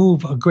doesn't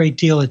move a great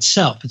deal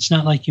itself. It's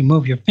not like you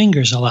move your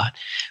fingers a lot,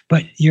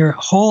 but your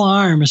whole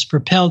arm is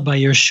propelled by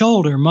your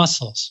shoulder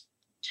muscles.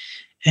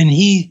 And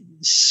he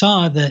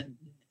saw that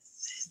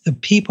the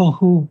people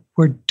who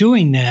were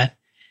doing that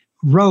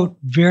wrote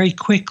very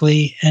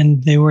quickly,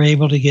 and they were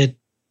able to get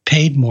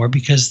paid more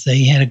because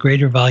they had a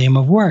greater volume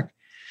of work.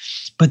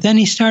 But then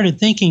he started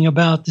thinking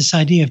about this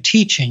idea of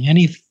teaching, and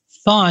he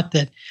thought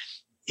that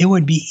it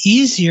would be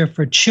easier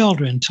for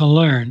children to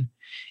learn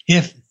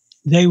if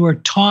they were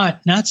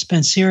taught not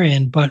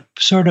Spencerian, but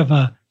sort of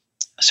a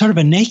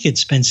naked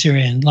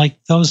Spencerian,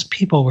 like those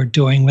people were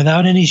doing,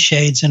 without any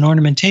shades and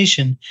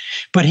ornamentation,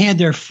 but had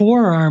their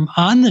forearm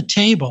on the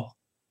table,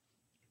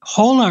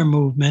 whole arm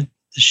movement,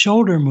 the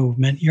shoulder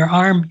movement. Your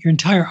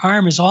entire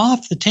arm is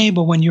off the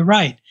table when you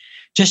write.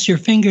 Just your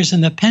fingers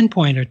and the pen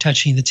point are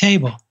touching the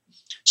table.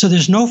 So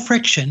there's no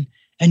friction,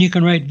 and you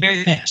can write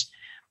very fast.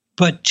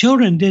 But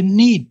children didn't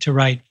need to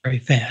write very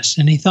fast.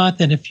 And he thought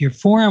that if your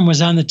forearm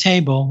was on the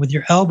table with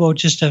your elbow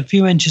just a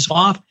few inches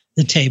off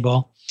the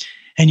table,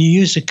 and you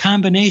used a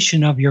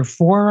combination of your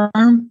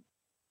forearm,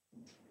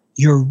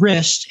 your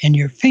wrist, and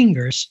your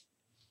fingers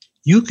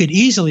you could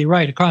easily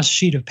write across a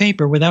sheet of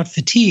paper without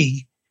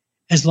fatigue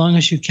as long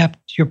as you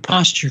kept your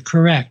posture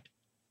correct.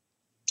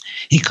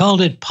 He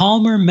called it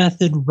Palmer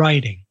method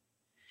writing.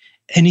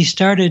 And he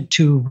started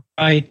to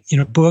write,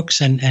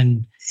 books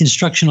and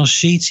instructional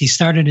sheets. He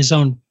started his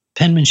own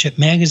penmanship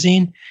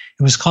magazine.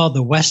 It was called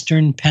The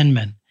Western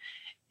Penman.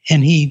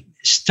 And he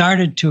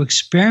started to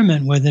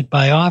experiment with it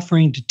by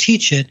offering to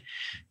teach it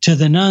to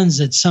the nuns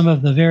at some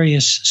of the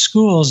various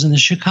schools in the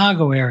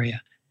Chicago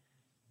area.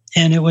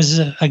 And it was,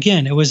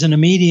 it was an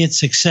immediate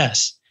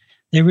success.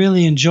 They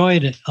really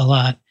enjoyed it a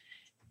lot.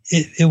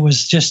 It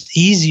was just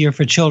easier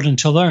for children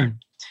to learn.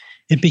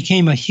 It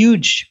became a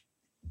huge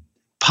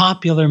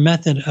popular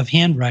method of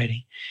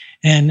handwriting.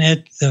 And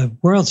at the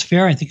World's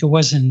Fair, I think it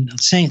was in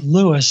St.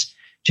 Louis,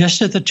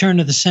 just at the turn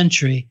of the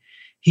century,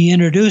 he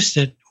introduced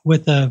it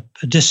with a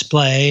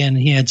display, and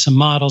he had some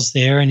models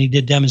there, and he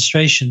did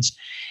demonstrations.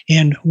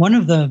 And one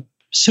of the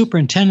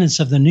superintendents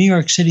of the New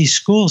York City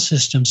school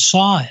system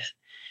saw it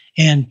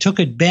and took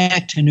it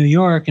back to New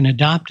York and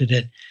adopted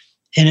it.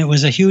 And it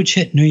was a huge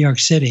hit in New York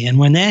City. And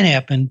when that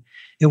happened,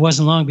 it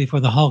wasn't long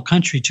before the whole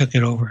country took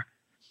it over.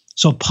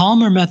 So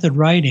Palmer method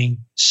writing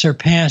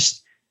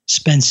surpassed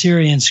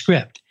Spencerian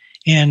script.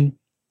 And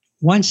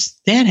once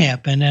that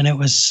happened, and it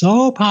was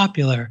so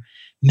popular,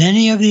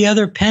 many of the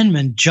other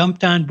penmen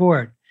jumped on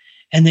board,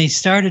 and they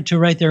started to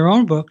write their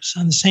own books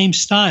on the same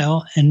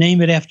style and name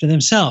it after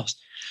themselves.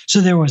 So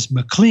there was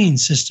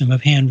MacLean's system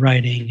of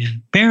handwriting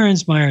and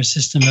Baronsmeyer's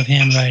system of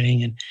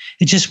handwriting, and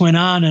it just went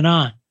on and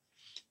on.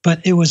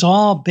 But it was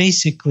all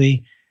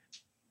basically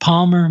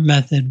Palmer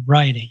method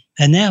writing.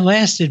 And that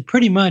lasted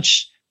pretty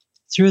much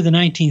through the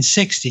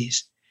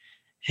 1960s.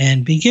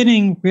 And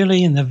beginning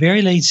really in the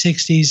very late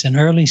 60s and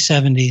early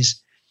 70s,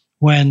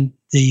 when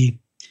the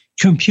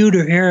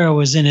computer era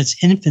was in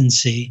its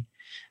infancy,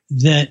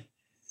 that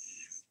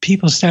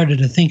people started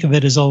to think of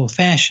it as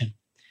old-fashioned.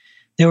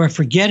 They were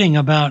forgetting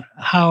about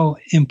how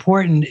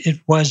important it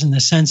was in the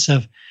sense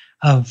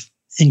of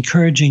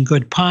encouraging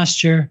good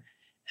posture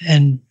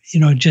and,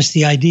 just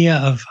the idea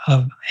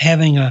of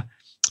having a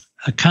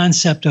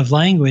concept of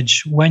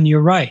language when you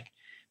write.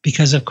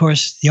 Because, of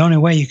course, the only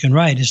way you can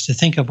write is to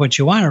think of what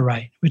you want to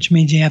write, which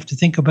means you have to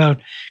think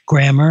about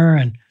grammar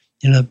and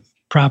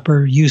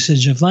proper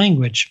usage of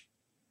language.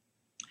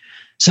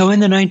 So in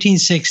the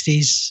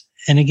 1960s,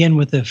 and again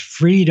with the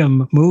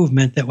freedom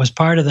movement that was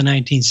part of the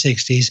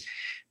 1960s,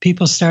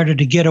 people started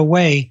to get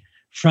away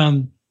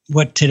from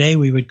what today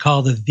we would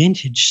call the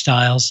vintage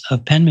styles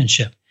of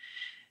penmanship.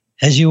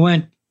 As you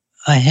went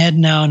ahead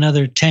now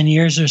another 10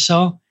 years or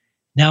so,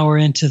 now we're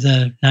into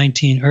the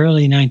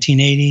early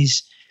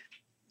 1980s,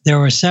 there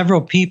were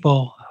several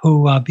people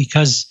who,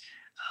 because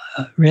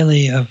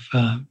really of,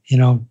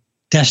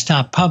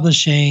 desktop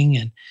publishing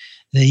and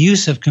the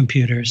use of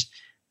computers,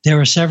 there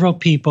were several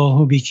people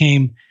who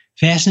became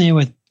fascinated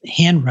with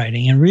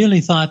handwriting and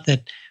really thought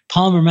that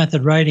Palmer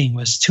method writing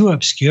was too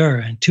obscure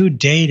and too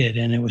dated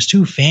and it was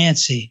too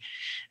fancy.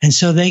 And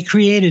so they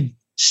created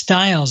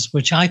styles,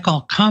 which I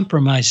call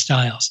compromise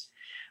styles,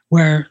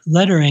 where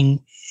lettering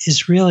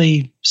is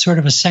really sort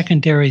of a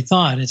secondary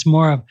thought. It's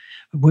more of,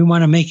 we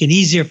want to make it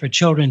easier for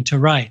children to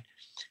write.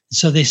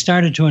 So they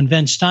started to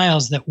invent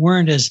styles that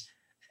weren't as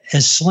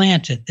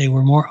slanted. They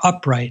were more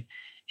upright,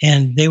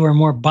 and they were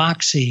more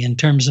boxy in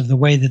terms of the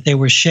way that they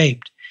were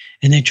shaped.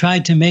 And they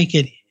tried to make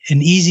it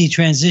an easy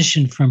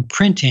transition from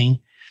printing,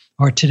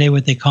 or today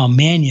what they call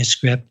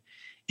manuscript,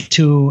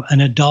 to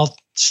an adult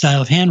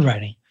style of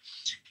handwriting.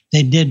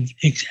 They did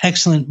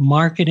excellent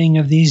marketing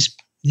of these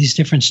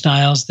different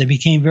styles. They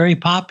became very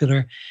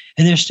popular,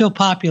 and they're still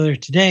popular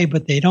today,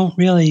 but they don't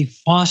really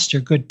foster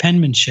good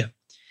penmanship.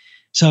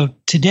 So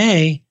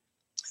today,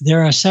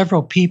 there are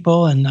several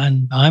people, and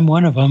I'm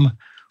one of them,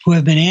 who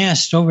have been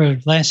asked over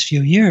the last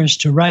few years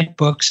to write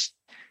books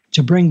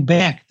to bring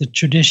back the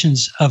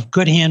traditions of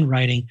good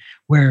handwriting,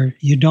 where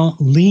you don't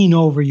lean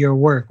over your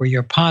work, where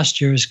your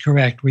posture is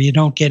correct, where you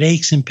don't get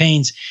aches and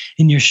pains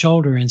in your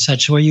shoulder and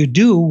such, where you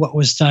do what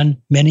was done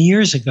many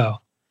years ago.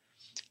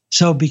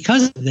 So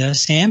because of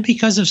this, and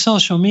because of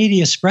social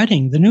media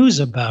spreading the news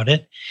about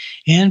it,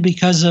 and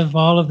because of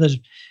all of the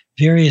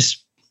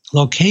various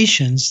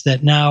locations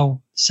that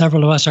now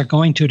several of us are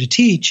going to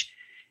teach,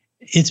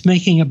 it's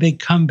making a big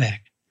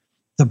comeback.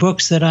 The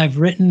books that I've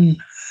written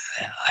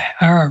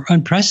are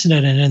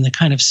unprecedented in the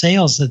kind of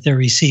sales that they're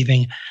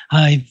receiving.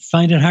 I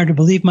find it hard to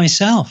believe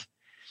myself.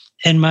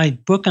 And my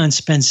book on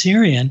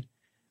Spencerian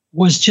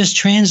was just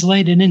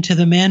translated into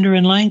the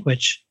Mandarin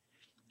language.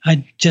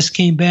 I just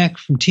came back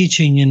from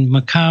teaching in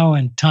Macau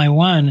and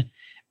Taiwan,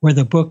 where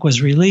the book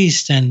was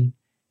released, and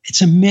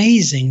it's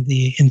amazing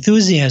the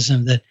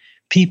enthusiasm that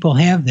people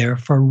have there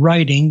for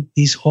writing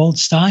these old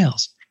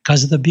styles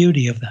because of the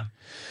beauty of them.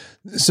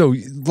 So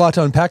a lot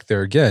to unpack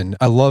there. Again,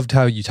 I loved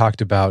how you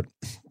talked about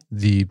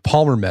the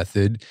Palmer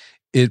method.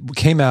 It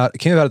came out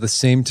at the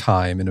same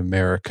time in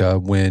America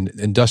when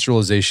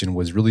industrialization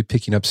was really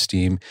picking up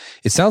steam.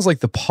 It sounds like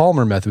the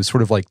Palmer method was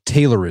sort of like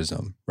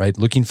Taylorism, right?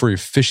 Looking for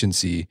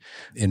efficiency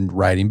in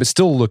writing, but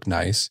still look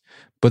nice.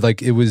 but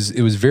like it was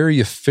very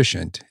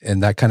efficient,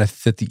 and that kind of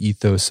fit the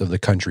ethos of the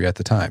country at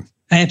the time.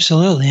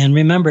 Absolutely. And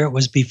remember, it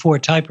was before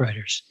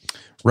typewriters.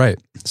 Right.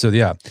 So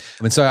yeah.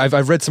 And so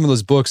I've read some of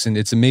those books, and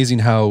it's amazing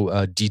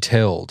how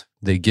detailed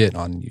they get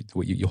on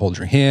what you hold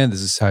your hand.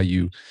 This is how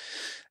you,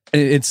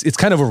 it's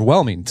kind of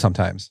overwhelming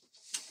sometimes.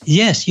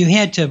 Yes, you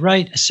had to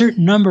write a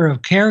certain number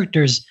of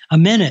characters a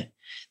minute.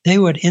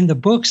 In the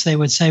books, they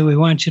would say, we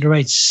want you to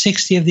write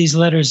 60 of these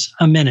letters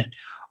a minute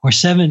or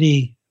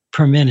 70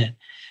 per minute,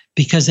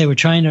 because they were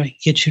trying to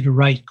get you to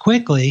write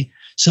quickly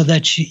so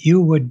that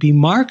you would be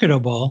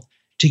marketable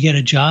to get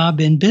a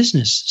job in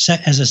business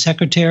as a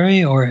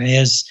secretary or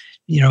as,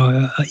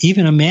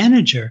 even a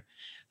manager,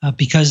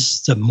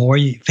 because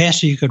the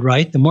faster you could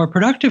write, the more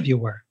productive you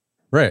were.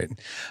 Right.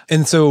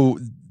 And so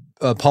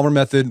Palmer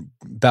method,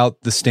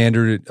 about the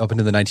standard up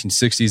into the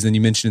 1960s. Then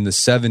you mentioned in the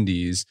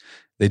 70s,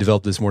 they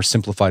developed this more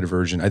simplified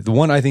version. The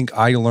one I think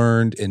I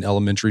learned in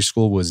elementary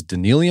school was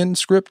Danielian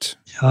script.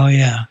 Oh,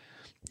 yeah.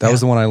 That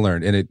was the one I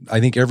learned. And I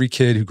think every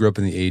kid who grew up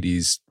in the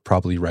 80s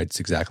probably writes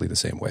exactly the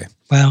same way.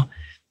 Well,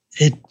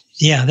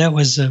 that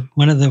was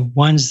one of the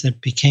ones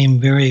that became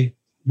very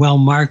well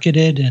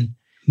marketed. And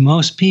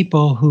most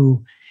people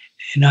who,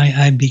 and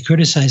I'd be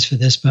criticized for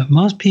this, but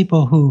most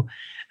people who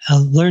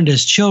learned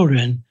as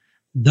children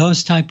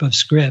those type of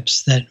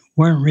scripts that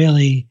weren't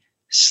really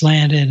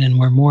slanted and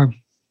were more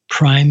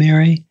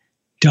primary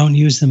don't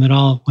use them at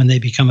all when they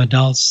become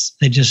adults.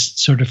 They just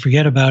sort of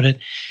forget about it.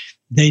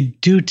 They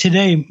do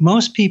today.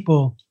 Most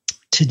people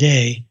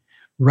today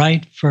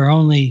write for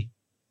only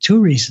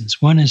two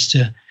reasons. One is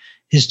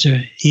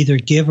to either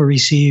give or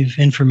receive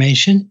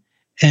information,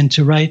 and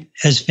to write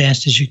as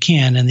fast as you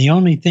can. And the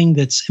only thing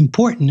that's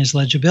important is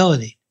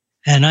legibility.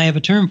 And I have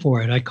a term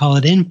for it. I call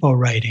it info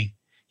writing.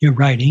 You're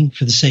writing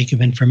for the sake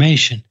of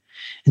information.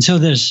 And so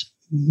there's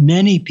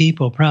many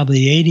people,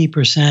 probably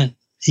 80%,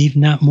 if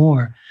not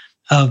more,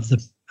 of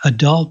the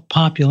adult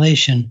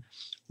population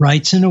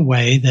writes in a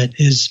way that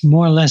is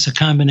more or less a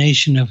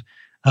combination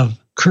of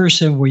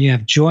cursive, where you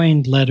have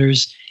joined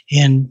letters,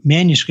 and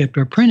manuscript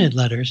or printed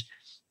letters,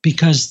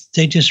 because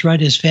they just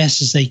write as fast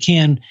as they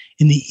can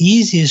in the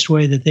easiest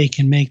way that they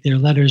can make their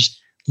letters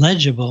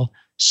legible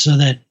so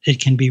that it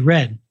can be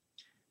read.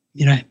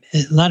 A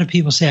lot of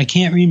people say, I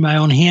can't read my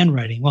own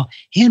handwriting. Well,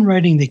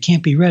 handwriting that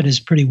can't be read is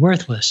pretty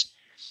worthless.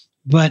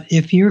 But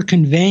if you're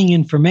conveying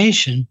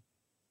information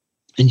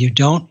and you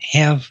don't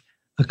have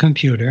a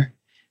computer,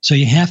 so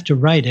you have to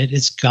write it,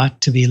 it's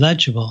got to be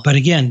legible. But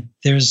again,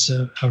 there's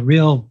a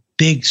real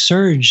big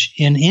surge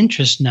in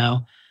interest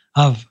now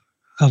of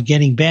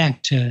getting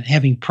back to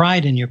having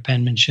pride in your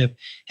penmanship,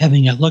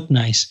 having it look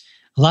nice.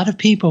 A lot of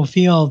people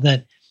feel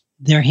that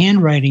their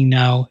handwriting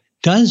now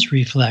does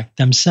reflect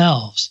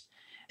themselves.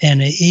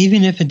 And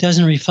even if it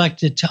doesn't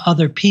reflect it to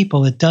other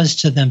people, it does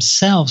to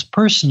themselves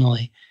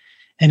personally.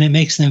 And it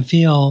makes them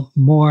feel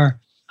more,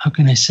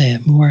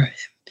 more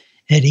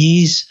at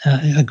ease,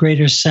 a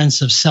greater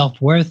sense of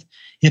self-worth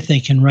if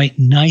they can write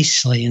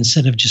nicely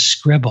instead of just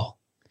scribble.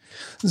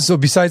 So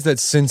besides that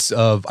sense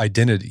of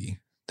identity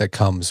that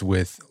comes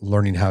with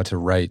learning how to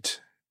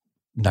write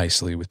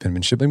nicely with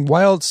penmanship, and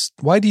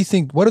why do you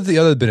think, what are the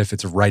other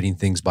benefits of writing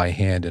things by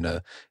hand in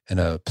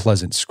a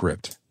pleasant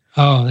script?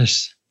 Oh,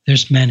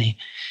 there's many.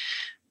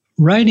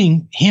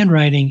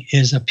 Handwriting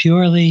is a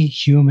purely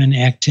human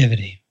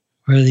activity.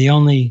 We're the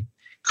only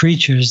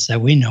creatures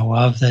that we know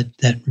of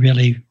that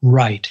really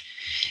write.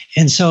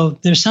 And so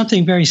there's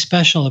something very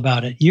special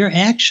about it. You're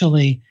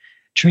actually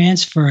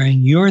transferring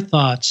your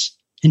thoughts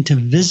into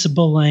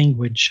visible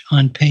language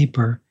on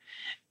paper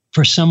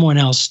for someone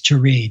else to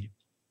read.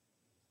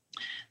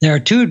 There are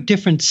two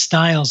different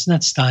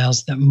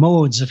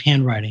modes of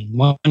handwriting.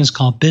 One is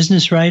called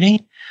business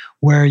writing,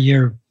 where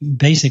you're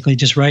basically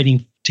just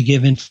writing to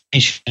give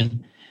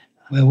information.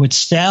 What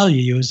style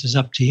you use is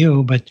up to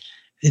you, but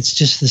it's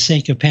just the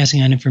sake of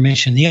passing on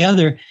information. The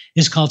other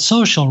is called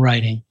social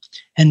writing,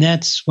 and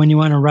that's when you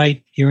want to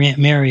write your Aunt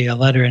Mary a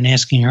letter and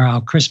asking her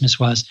how Christmas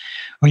was,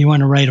 or you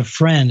want to write a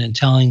friend and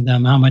telling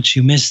them how much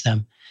you miss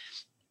them.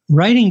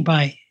 Writing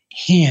by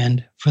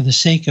hand for the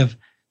sake of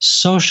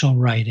social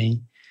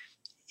writing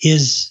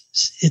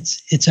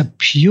it's a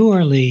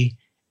purely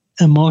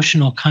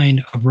emotional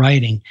kind of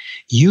writing.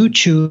 You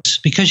choose,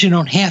 because you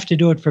don't have to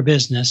do it for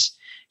business,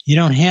 you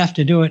don't have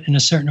to do it in a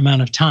certain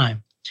amount of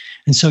time.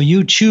 And so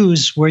you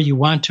choose where you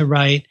want to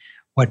write,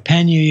 what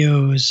pen you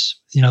use,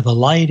 the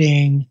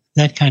lighting,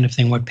 that kind of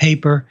thing, what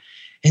paper.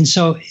 And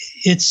so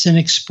it's an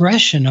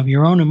expression of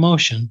your own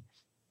emotion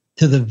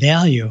to the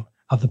value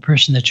of the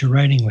person that you're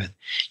writing with.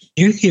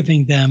 You're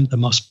giving them the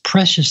most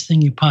precious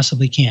thing you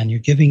possibly can. You're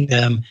giving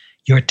them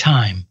your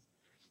time.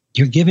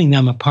 You're giving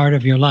them a part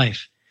of your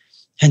life.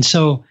 And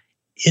so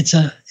it's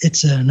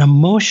an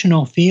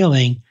emotional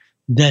feeling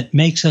that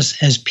makes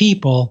us as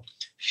people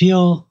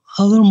feel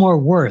a little more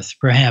worth,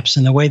 perhaps,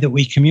 in the way that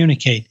we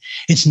communicate.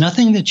 It's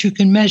nothing that you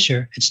can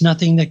measure. It's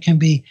nothing that can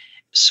be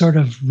sort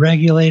of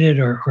regulated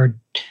or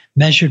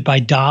measured by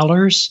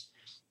dollars,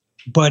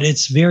 but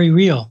it's very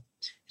real.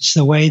 It's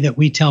the way that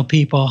we tell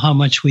people how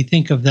much we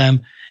think of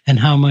them and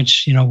how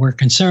much, we're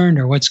concerned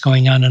or what's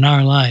going on in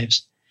our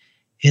lives.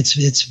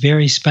 It's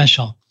very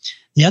special.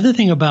 The other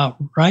thing about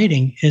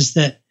writing is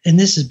that, and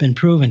this has been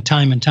proven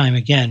time and time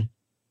again,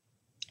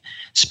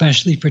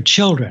 especially for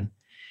children,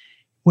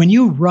 when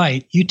you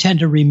write, you tend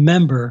to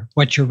remember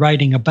what you're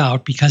writing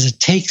about because it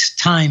takes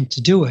time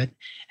to do it.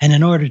 And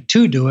in order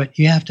to do it,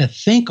 you have to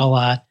think a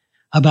lot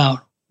about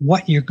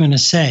what you're going to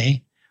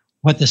say,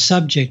 what the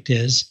subject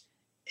is,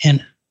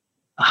 and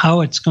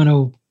how it's going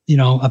to,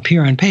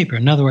 appear on paper.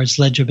 In other words,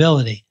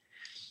 legibility.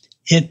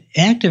 It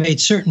activates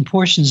certain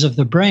portions of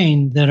the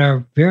brain that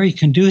are very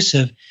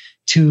conducive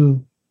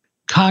to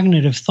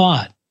cognitive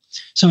thought.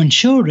 So in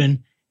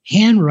children,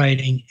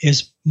 handwriting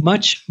is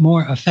much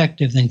more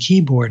effective than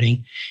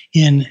keyboarding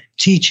in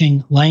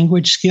teaching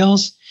language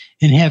skills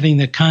and having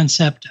the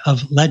concept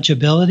of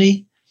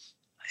legibility.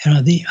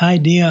 The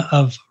idea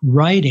of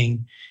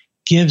writing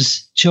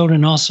gives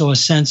children also a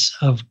sense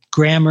of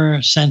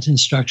grammar,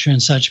 sentence structure,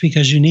 and such,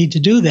 because you need to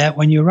do that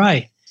when you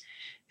write.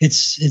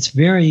 It's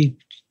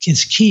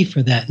key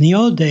for that. In the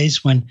old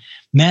days, when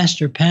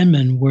master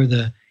penmen were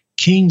the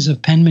kings of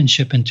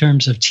penmanship in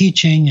terms of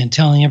teaching and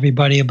telling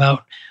everybody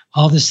about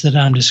all this that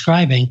I'm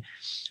describing,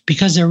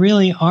 because there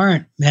really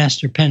aren't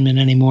master penmen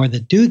anymore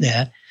that do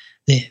that.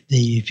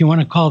 If you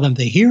want to call them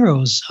the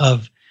heroes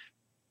of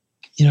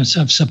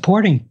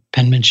supporting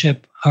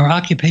penmanship, are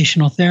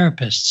occupational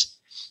therapists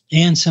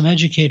and some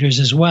educators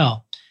as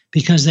well,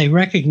 because they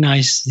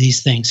recognize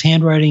these things.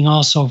 Handwriting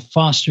also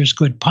fosters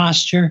good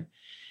posture,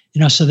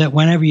 so that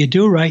whenever you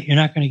do write, you're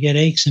not going to get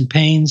aches and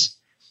pains.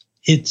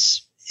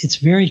 It's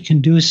very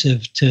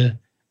conducive to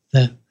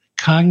the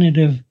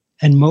cognitive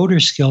and motor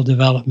skill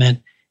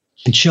development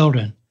in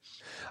children.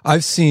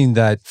 I've seen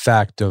that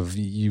fact of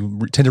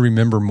you tend to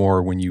remember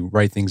more when you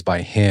write things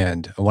by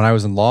hand. When I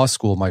was in law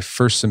school, my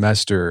first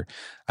semester,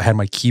 I had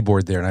my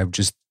keyboard there and I would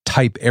just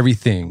type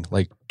everything,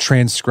 like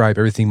transcribe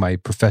everything my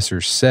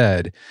professor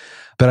said.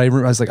 But I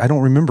was like, I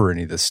don't remember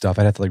any of this stuff.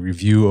 I'd have to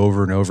review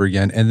over and over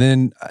again. And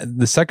then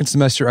the second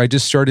semester, I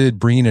just started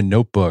bringing a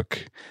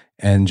notebook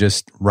and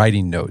just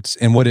writing notes.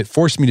 And what it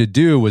forced me to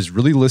do was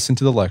really listen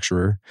to the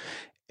lecturer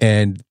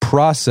and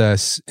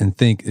process and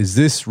think, is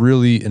this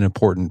really an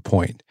important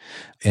point?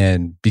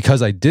 And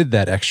because I did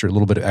that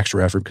little bit of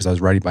extra effort because I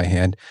was writing by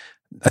hand,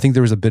 I think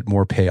there was a bit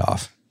more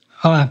payoff.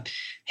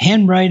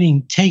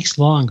 Handwriting takes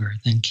longer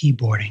than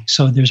keyboarding,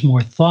 so there's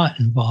more thought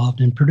involved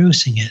in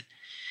producing it.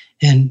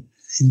 And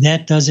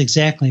that does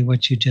exactly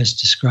what you just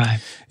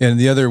described. And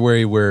the other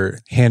way where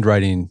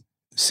handwriting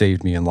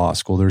saved me in law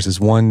school, there was this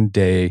one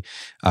day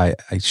I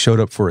showed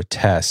up for a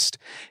test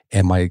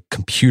and my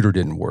computer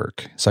didn't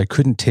work. So I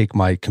couldn't take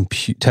my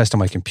test on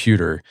my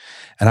computer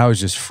and I was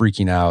just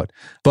freaking out.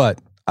 But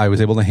I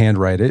was able to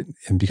handwrite it.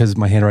 And because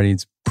my handwriting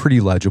is pretty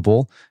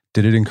legible,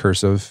 did it in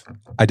cursive,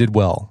 I did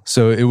well.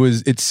 So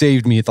it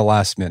saved me at the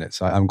last minute.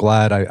 So I'm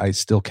glad I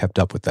still kept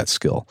up with that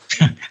skill.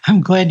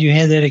 I'm glad you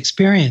had that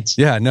experience.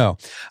 Yeah, no.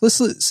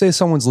 Let's say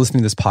someone's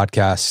listening to this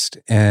podcast,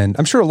 and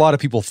I'm sure a lot of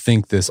people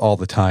think this all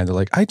the time. They're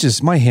like,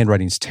 my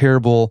handwriting's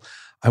terrible.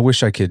 I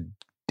wish I could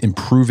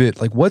improve it.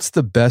 What's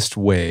the best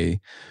way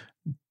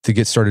to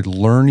get started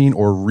learning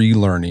or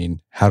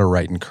relearning how to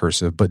write in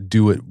cursive, but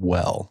do it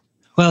well?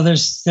 Well,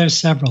 there's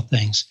several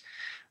things.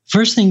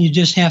 First thing you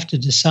just have to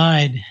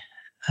decide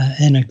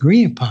and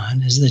agree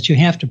upon is that you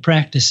have to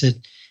practice it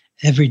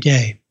every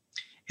day.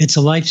 It's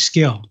a life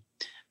skill,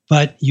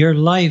 but your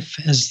life,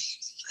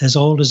 as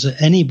old as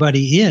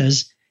anybody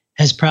is,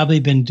 has probably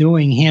been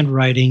doing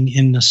handwriting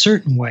in a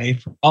certain way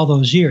for all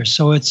those years.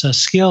 So it's a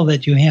skill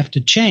that you have to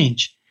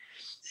change,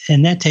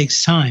 and that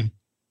takes time.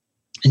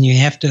 And you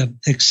have to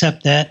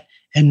accept that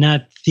and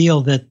not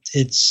feel that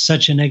it's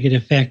such a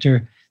negative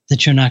factor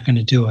that you're not going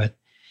to do it.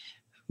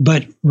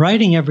 But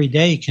writing every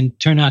day can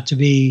turn out to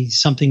be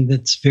something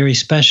that's very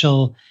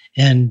special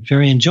and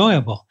very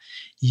enjoyable.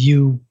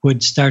 You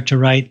would start to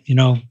write,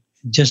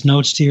 just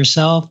notes to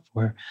yourself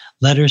or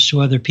letters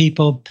to other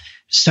people,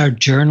 start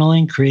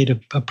journaling, create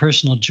a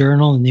personal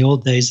journal. In the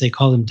old days, they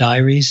called them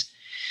diaries.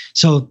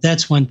 So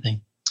that's one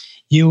thing.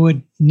 You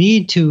would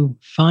need to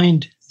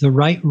find the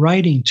right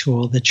writing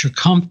tool that you're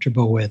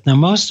comfortable with. Now,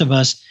 most of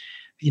us,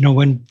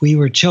 when we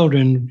were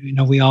children,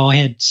 we all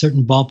had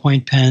certain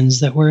ballpoint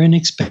pens that were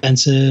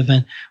inexpensive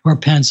or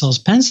pencils.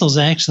 Pencils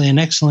are actually an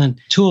excellent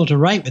tool to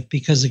write with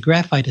because the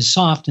graphite is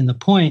soft in the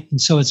point,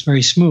 and so it's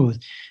very smooth.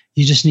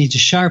 You just need to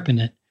sharpen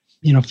it,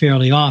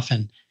 fairly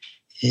often.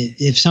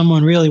 If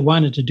someone really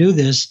wanted to do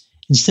this,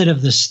 instead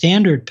of the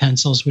standard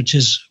pencils, which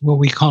is what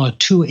we call a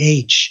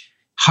 2H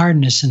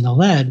hardness in the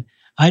lead,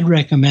 I'd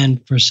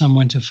recommend for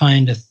someone to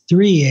find a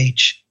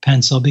 3H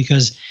pencil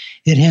because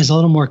it has a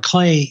little more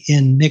clay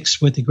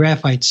mixed with the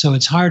graphite, so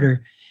it's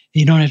harder.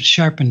 You don't have to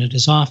sharpen it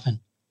as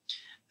often.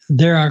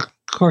 There are, of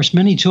course,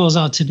 many tools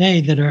out today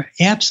that are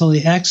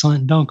absolutely excellent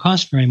and don't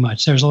cost very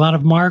much. There's a lot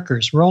of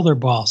markers, roller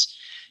balls,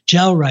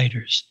 gel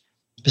writers,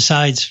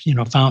 besides,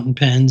 fountain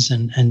pens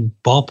and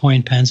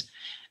ballpoint pens.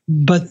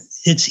 But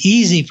it's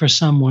easy for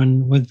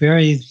someone with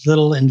very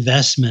little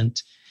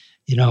investment,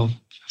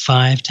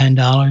 $5,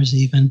 $10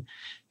 even,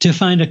 to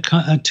find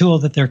a tool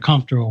that they're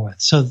comfortable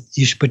with.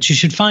 But you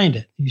should find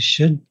it. You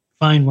should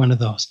find one of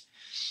those.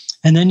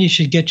 And then you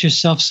should get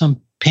yourself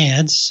some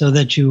pads so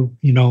that you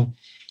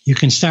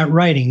can start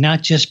writing,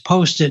 not just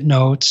Post-it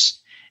notes,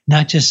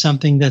 not just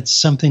something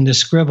to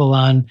scribble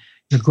on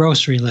your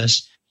grocery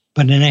list,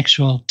 but an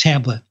actual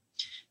tablet.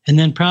 And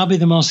then probably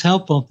the most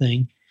helpful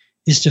thing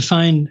is to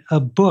find a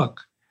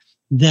book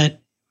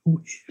that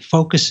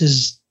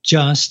focuses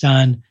just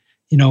on,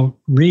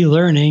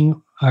 relearning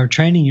or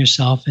training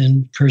yourself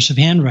in cursive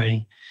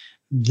handwriting.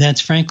 That's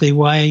frankly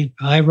why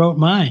I wrote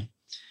mine.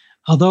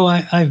 Although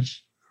I've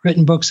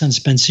written books on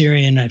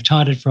Spencerian and I've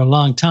taught it for a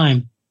long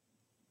time,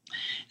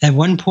 at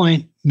one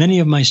point, many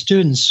of my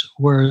students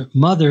were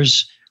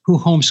mothers who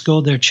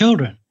homeschooled their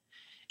children.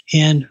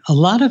 And a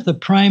lot of the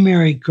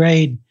primary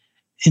grade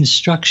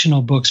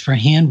instructional books for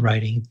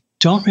handwriting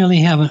don't really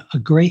have a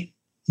great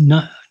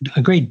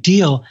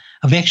deal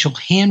of actual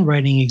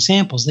handwriting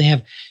examples. They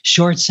have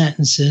short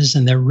sentences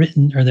and they're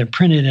written or they're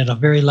printed at a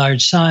very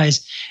large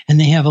size, and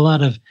they have a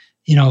lot of,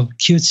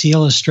 cutesy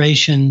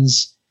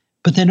illustrations,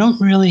 but they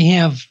don't really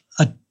have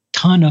a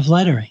ton of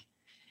lettering.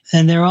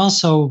 And they're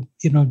also,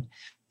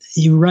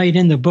 you write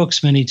in the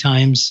books many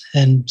times,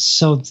 and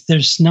so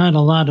there's not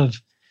a lot of,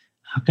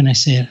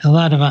 a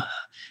lot of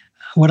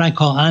what I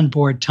call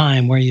onboard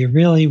time, where you're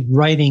really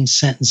writing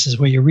sentences,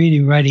 where you're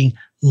really writing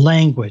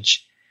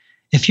language.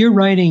 If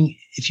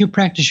you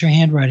practice your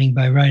handwriting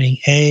by writing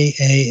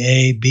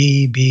A,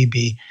 B, B,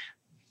 B,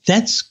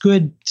 that's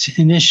good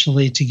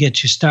initially to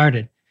get you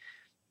started.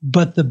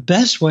 But the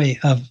best way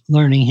of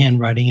learning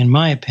handwriting, in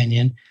my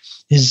opinion,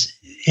 is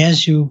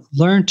as you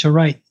learn to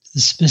write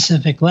the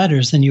specific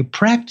letters, then you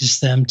practice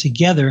them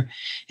together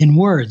in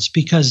words,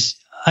 because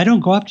I don't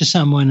go up to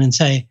someone and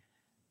say,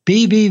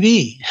 B, B,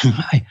 B.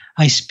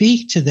 I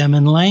speak to them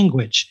in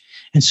language.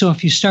 And so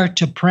if you start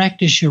to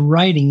practice your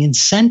writing in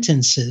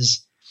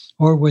sentences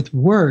or with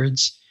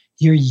words,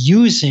 you're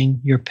using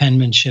your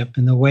penmanship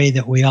in the way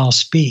that we all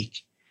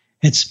speak.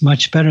 It's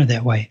much better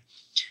that way.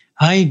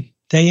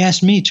 They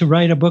asked me to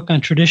write a book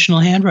on traditional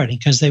handwriting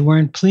because they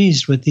weren't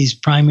pleased with these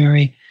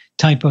primary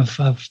type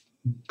of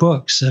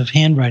books, of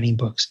handwriting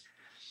books.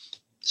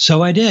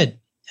 So I did.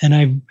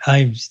 And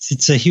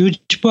it's a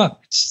huge book.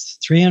 It's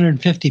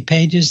 350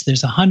 pages.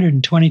 There's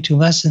 122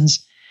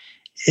 lessons.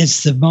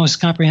 It's the most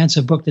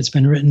comprehensive book that's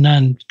been written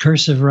on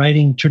cursive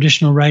writing,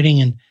 traditional writing,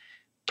 in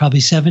probably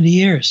 70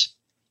 years.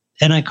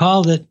 And I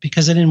called it,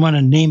 because I didn't want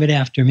to name it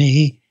after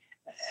me,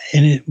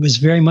 and it was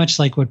very much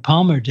like what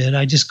Palmer did,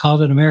 I just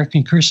called it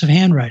American Cursive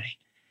Handwriting.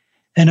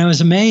 And I was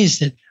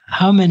amazed at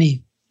how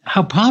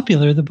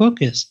popular the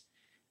book is.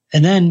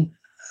 And then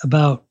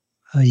about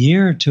a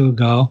year or two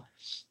ago,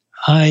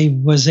 I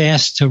was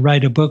asked to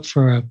write a book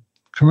for a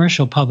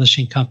commercial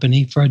publishing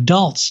company for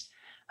adults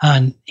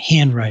on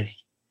handwriting.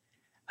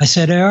 I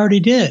said, I already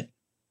did.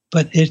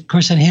 But of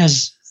course,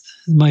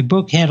 my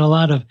book had a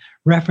lot of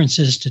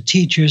references to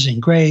teachers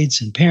and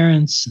grades and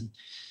parents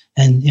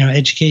and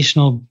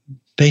educational,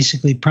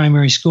 basically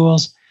primary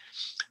schools.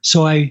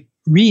 So I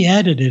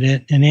re-edited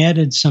it and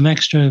added some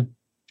extra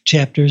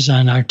chapters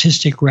on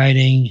artistic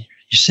writing,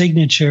 your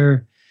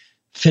signature,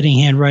 fitting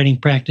handwriting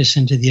practice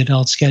into the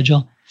adult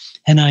schedule.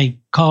 And I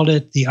called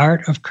it The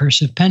Art of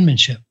Cursive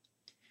Penmanship.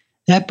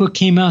 That book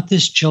came out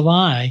this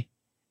July.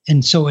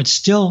 And so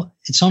it's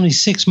only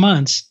 6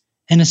 months,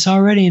 and it's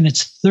already in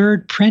its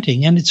third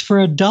printing, and it's for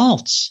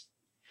adults.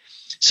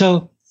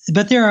 So,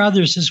 but there are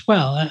others as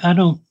well.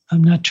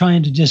 I'm not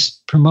trying to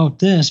just promote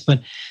this,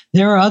 but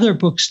there are other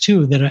books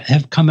too that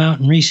have come out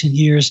in recent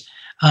years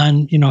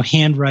on,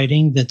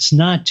 handwriting. That's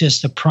not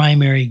just a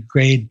primary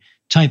grade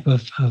type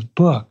of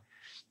book,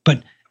 but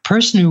a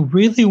person who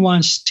really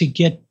wants to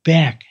get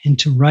back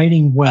into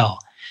writing well.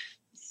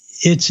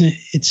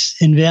 It's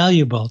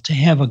invaluable to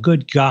have a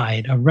good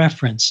guide, a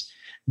reference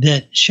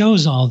that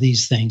shows all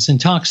these things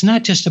and talks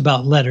not just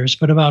about letters,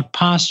 but about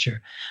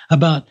posture,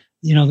 about,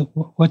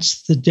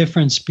 what's the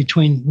difference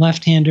between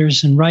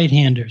left-handers and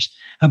right-handers,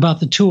 about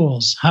the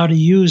tools, how to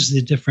use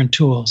the different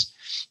tools.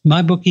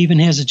 My book even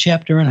has a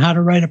chapter on how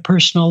to write a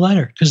personal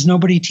letter, because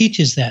nobody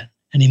teaches that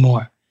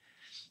anymore.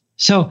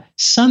 So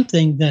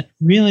something that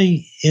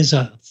really is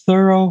a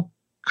thorough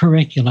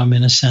curriculum,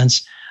 in a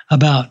sense,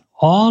 about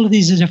all of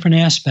these different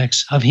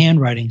aspects of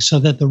handwriting, so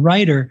that the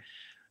writer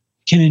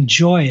can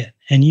enjoy it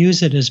and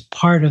use it as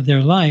part of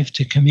their life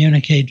to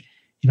communicate,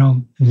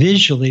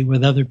 visually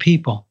with other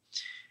people.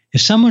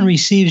 If someone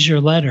receives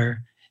your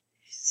letter,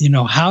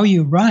 how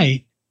you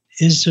write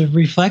is a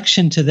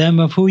reflection to them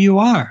of who you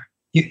are.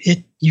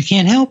 You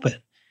can't help it.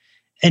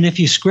 And if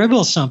you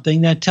scribble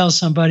something, that tells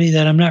somebody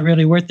that I'm not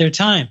really worth their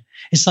time.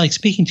 It's like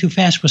speaking too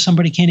fast where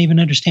somebody can't even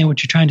understand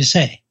what you're trying to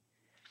say.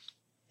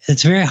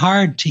 It's very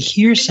hard to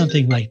hear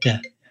something like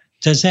that.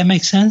 Does that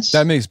make sense?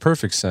 That makes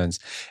perfect sense.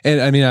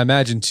 And I mean, I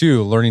imagine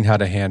too, learning how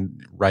to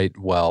handwrite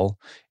well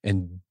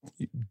and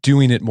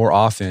doing it more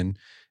often,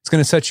 it's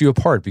going to set you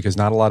apart, because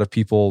not a lot of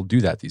people do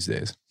that these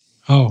days.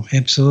 Oh,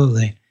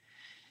 absolutely.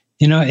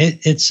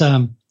 It's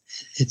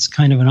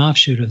kind of an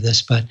offshoot of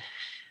this, but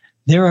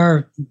there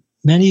are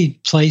many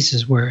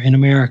places where in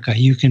America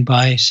you can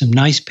buy some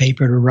nice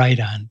paper to write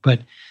on,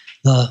 but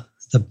the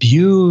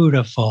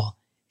beautiful,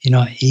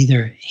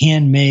 either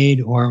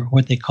handmade or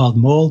what they call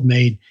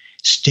mold-made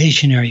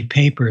stationery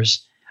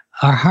papers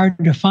are hard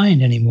to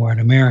find anymore in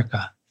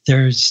America.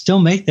 They still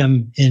make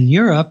them in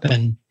Europe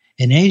and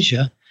in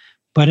Asia,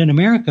 but in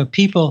America,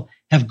 people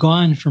have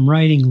gone from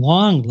writing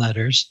long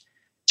letters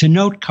to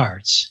note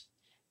cards,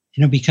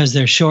 because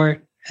they're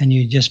short and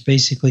you just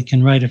basically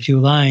can write a few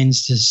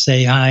lines to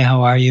say, hi,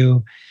 how are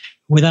you,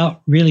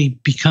 without really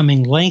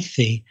becoming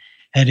lengthy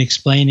at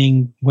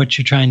explaining what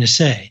you're trying to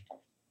say.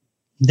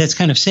 That's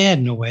kind of sad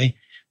in a way,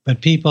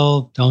 but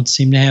people don't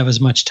seem to have as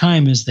much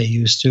time as they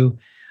used to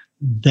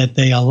that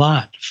they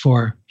allot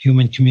for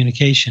human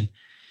communication.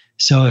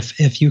 So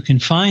if you can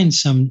find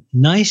some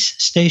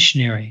nice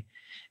stationery,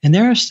 and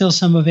there are still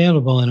some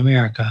available in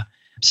America,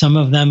 some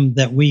of them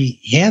that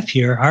we have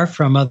here are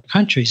from other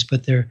countries,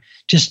 but they're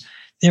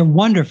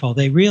wonderful.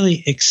 They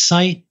really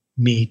excite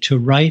me to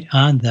write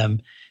on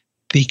them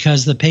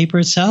because the paper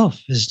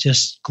itself is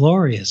just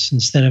glorious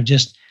instead of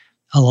just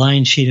a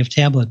lined sheet of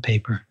tablet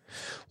paper.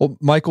 Well,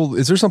 Michael,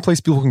 is there some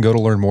place people can go to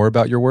learn more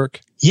about your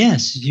work?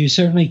 Yes, you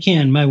certainly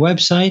can. My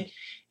website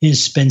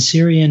is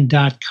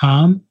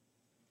Spencerian.com,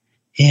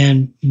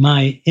 and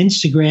my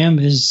Instagram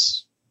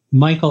is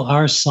Michael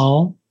R.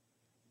 Sull,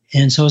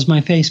 and so is my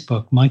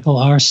Facebook, Michael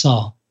R.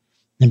 Sull,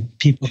 and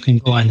people can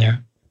go on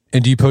there.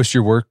 And do you post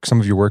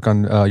some of your work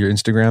on your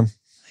Instagram?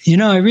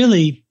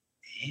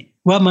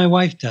 My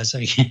wife does.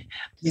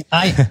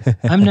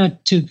 I'm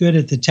not too good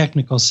at the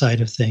technical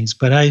side of things,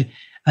 but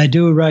I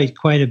do write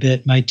quite a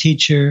bit. My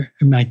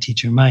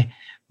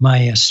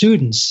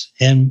students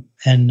and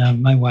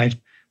my wife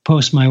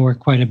post my work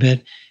quite a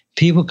bit.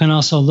 People can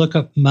also look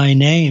up my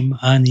name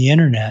on the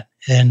internet,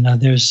 and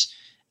there's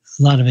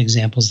a lot of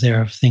examples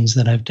there of things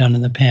that I've done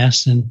in the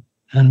past and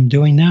I'm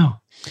doing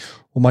now.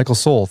 Well, Michael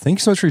Sull, thank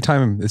you so much for your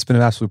time. It's been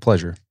an absolute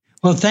pleasure.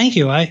 Well, thank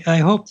you. I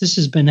hope this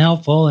has been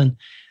helpful, and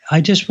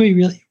I just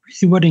really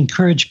would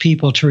encourage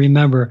people to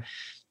remember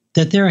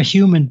that they're a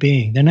human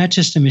being. They're not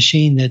just a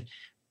machine that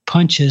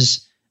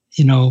punches,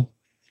 a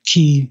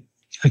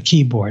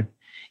keyboard.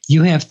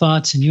 You have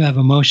thoughts and you have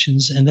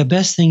emotions, and the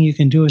best thing you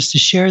can do is to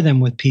share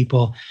them with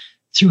people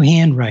through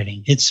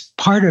handwriting. It's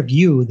part of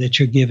you that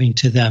you're giving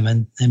to them,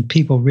 and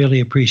people really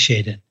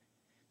appreciate it.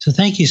 So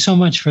thank you so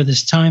much for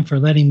this time, for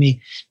letting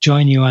me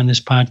join you on this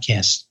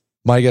podcast.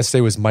 My guest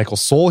today was Michael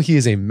Sull. He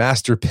is a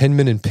master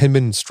penman and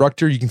penman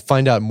instructor. You can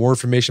find out more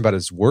information about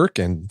his work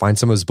and find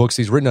some of his books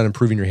he's written on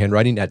improving your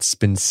handwriting at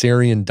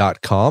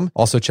Spencerian.com.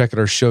 Also check out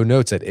our show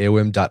notes at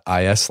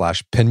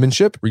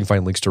aom.is/penmanship, where you can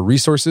find links to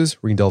resources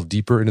where you can delve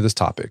deeper into this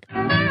topic.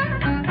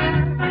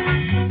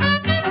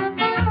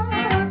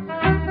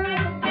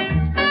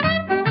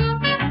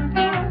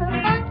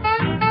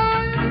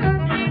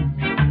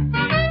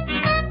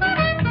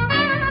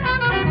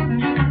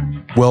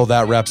 Well,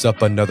 that wraps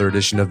up another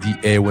edition of the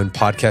AOM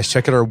podcast.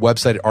 Check out our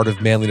website at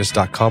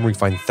artofmanliness.com, where you can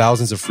find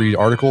thousands of free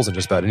articles on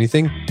just about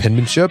anything.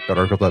 Penmanship, got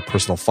articles about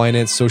personal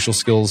finance, social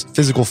skills,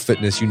 physical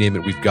fitness, you name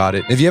it, we've got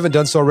it. And if you haven't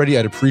done so already,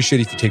 I'd appreciate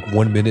it if you take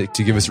 1 minute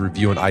to give us a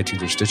review on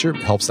iTunes or Stitcher.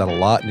 It helps out a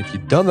lot. And if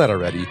you've done that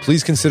already,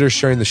 please consider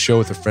sharing the show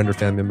with a friend or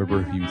family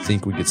member who you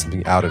think would get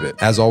something out of it.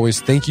 As always,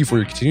 thank you for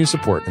your continued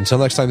support. Until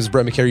next time, this is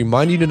Brett McCary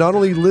reminding you to not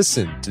only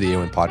listen to the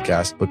AOM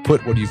podcast, but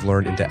put what you've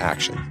learned into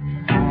action.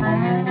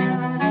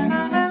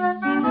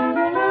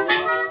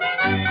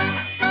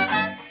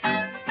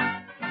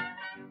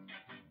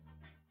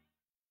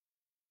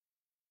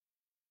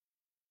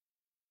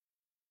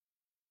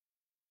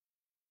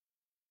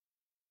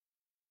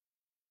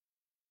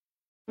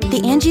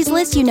 The Angie's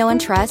List you know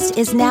and trust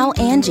is now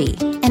Angie,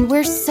 and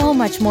we're so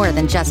much more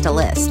than just a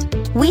list.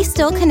 We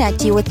still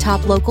connect you with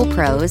top local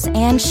pros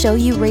and show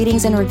you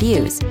ratings and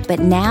reviews, but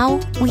now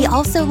we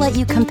also let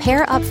you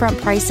compare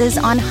upfront prices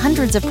on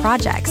hundreds of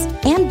projects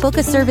and book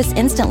a service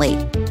instantly.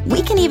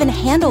 We can even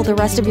handle the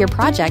rest of your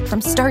project from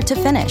start to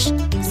finish.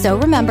 So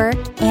remember,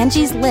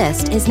 Angie's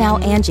List is now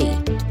Angie,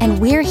 and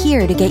we're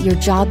here to get your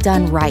job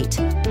done right.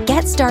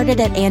 Get started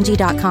at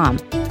Angie.com.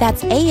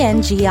 That's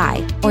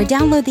ANGI, or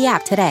download the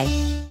app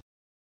today.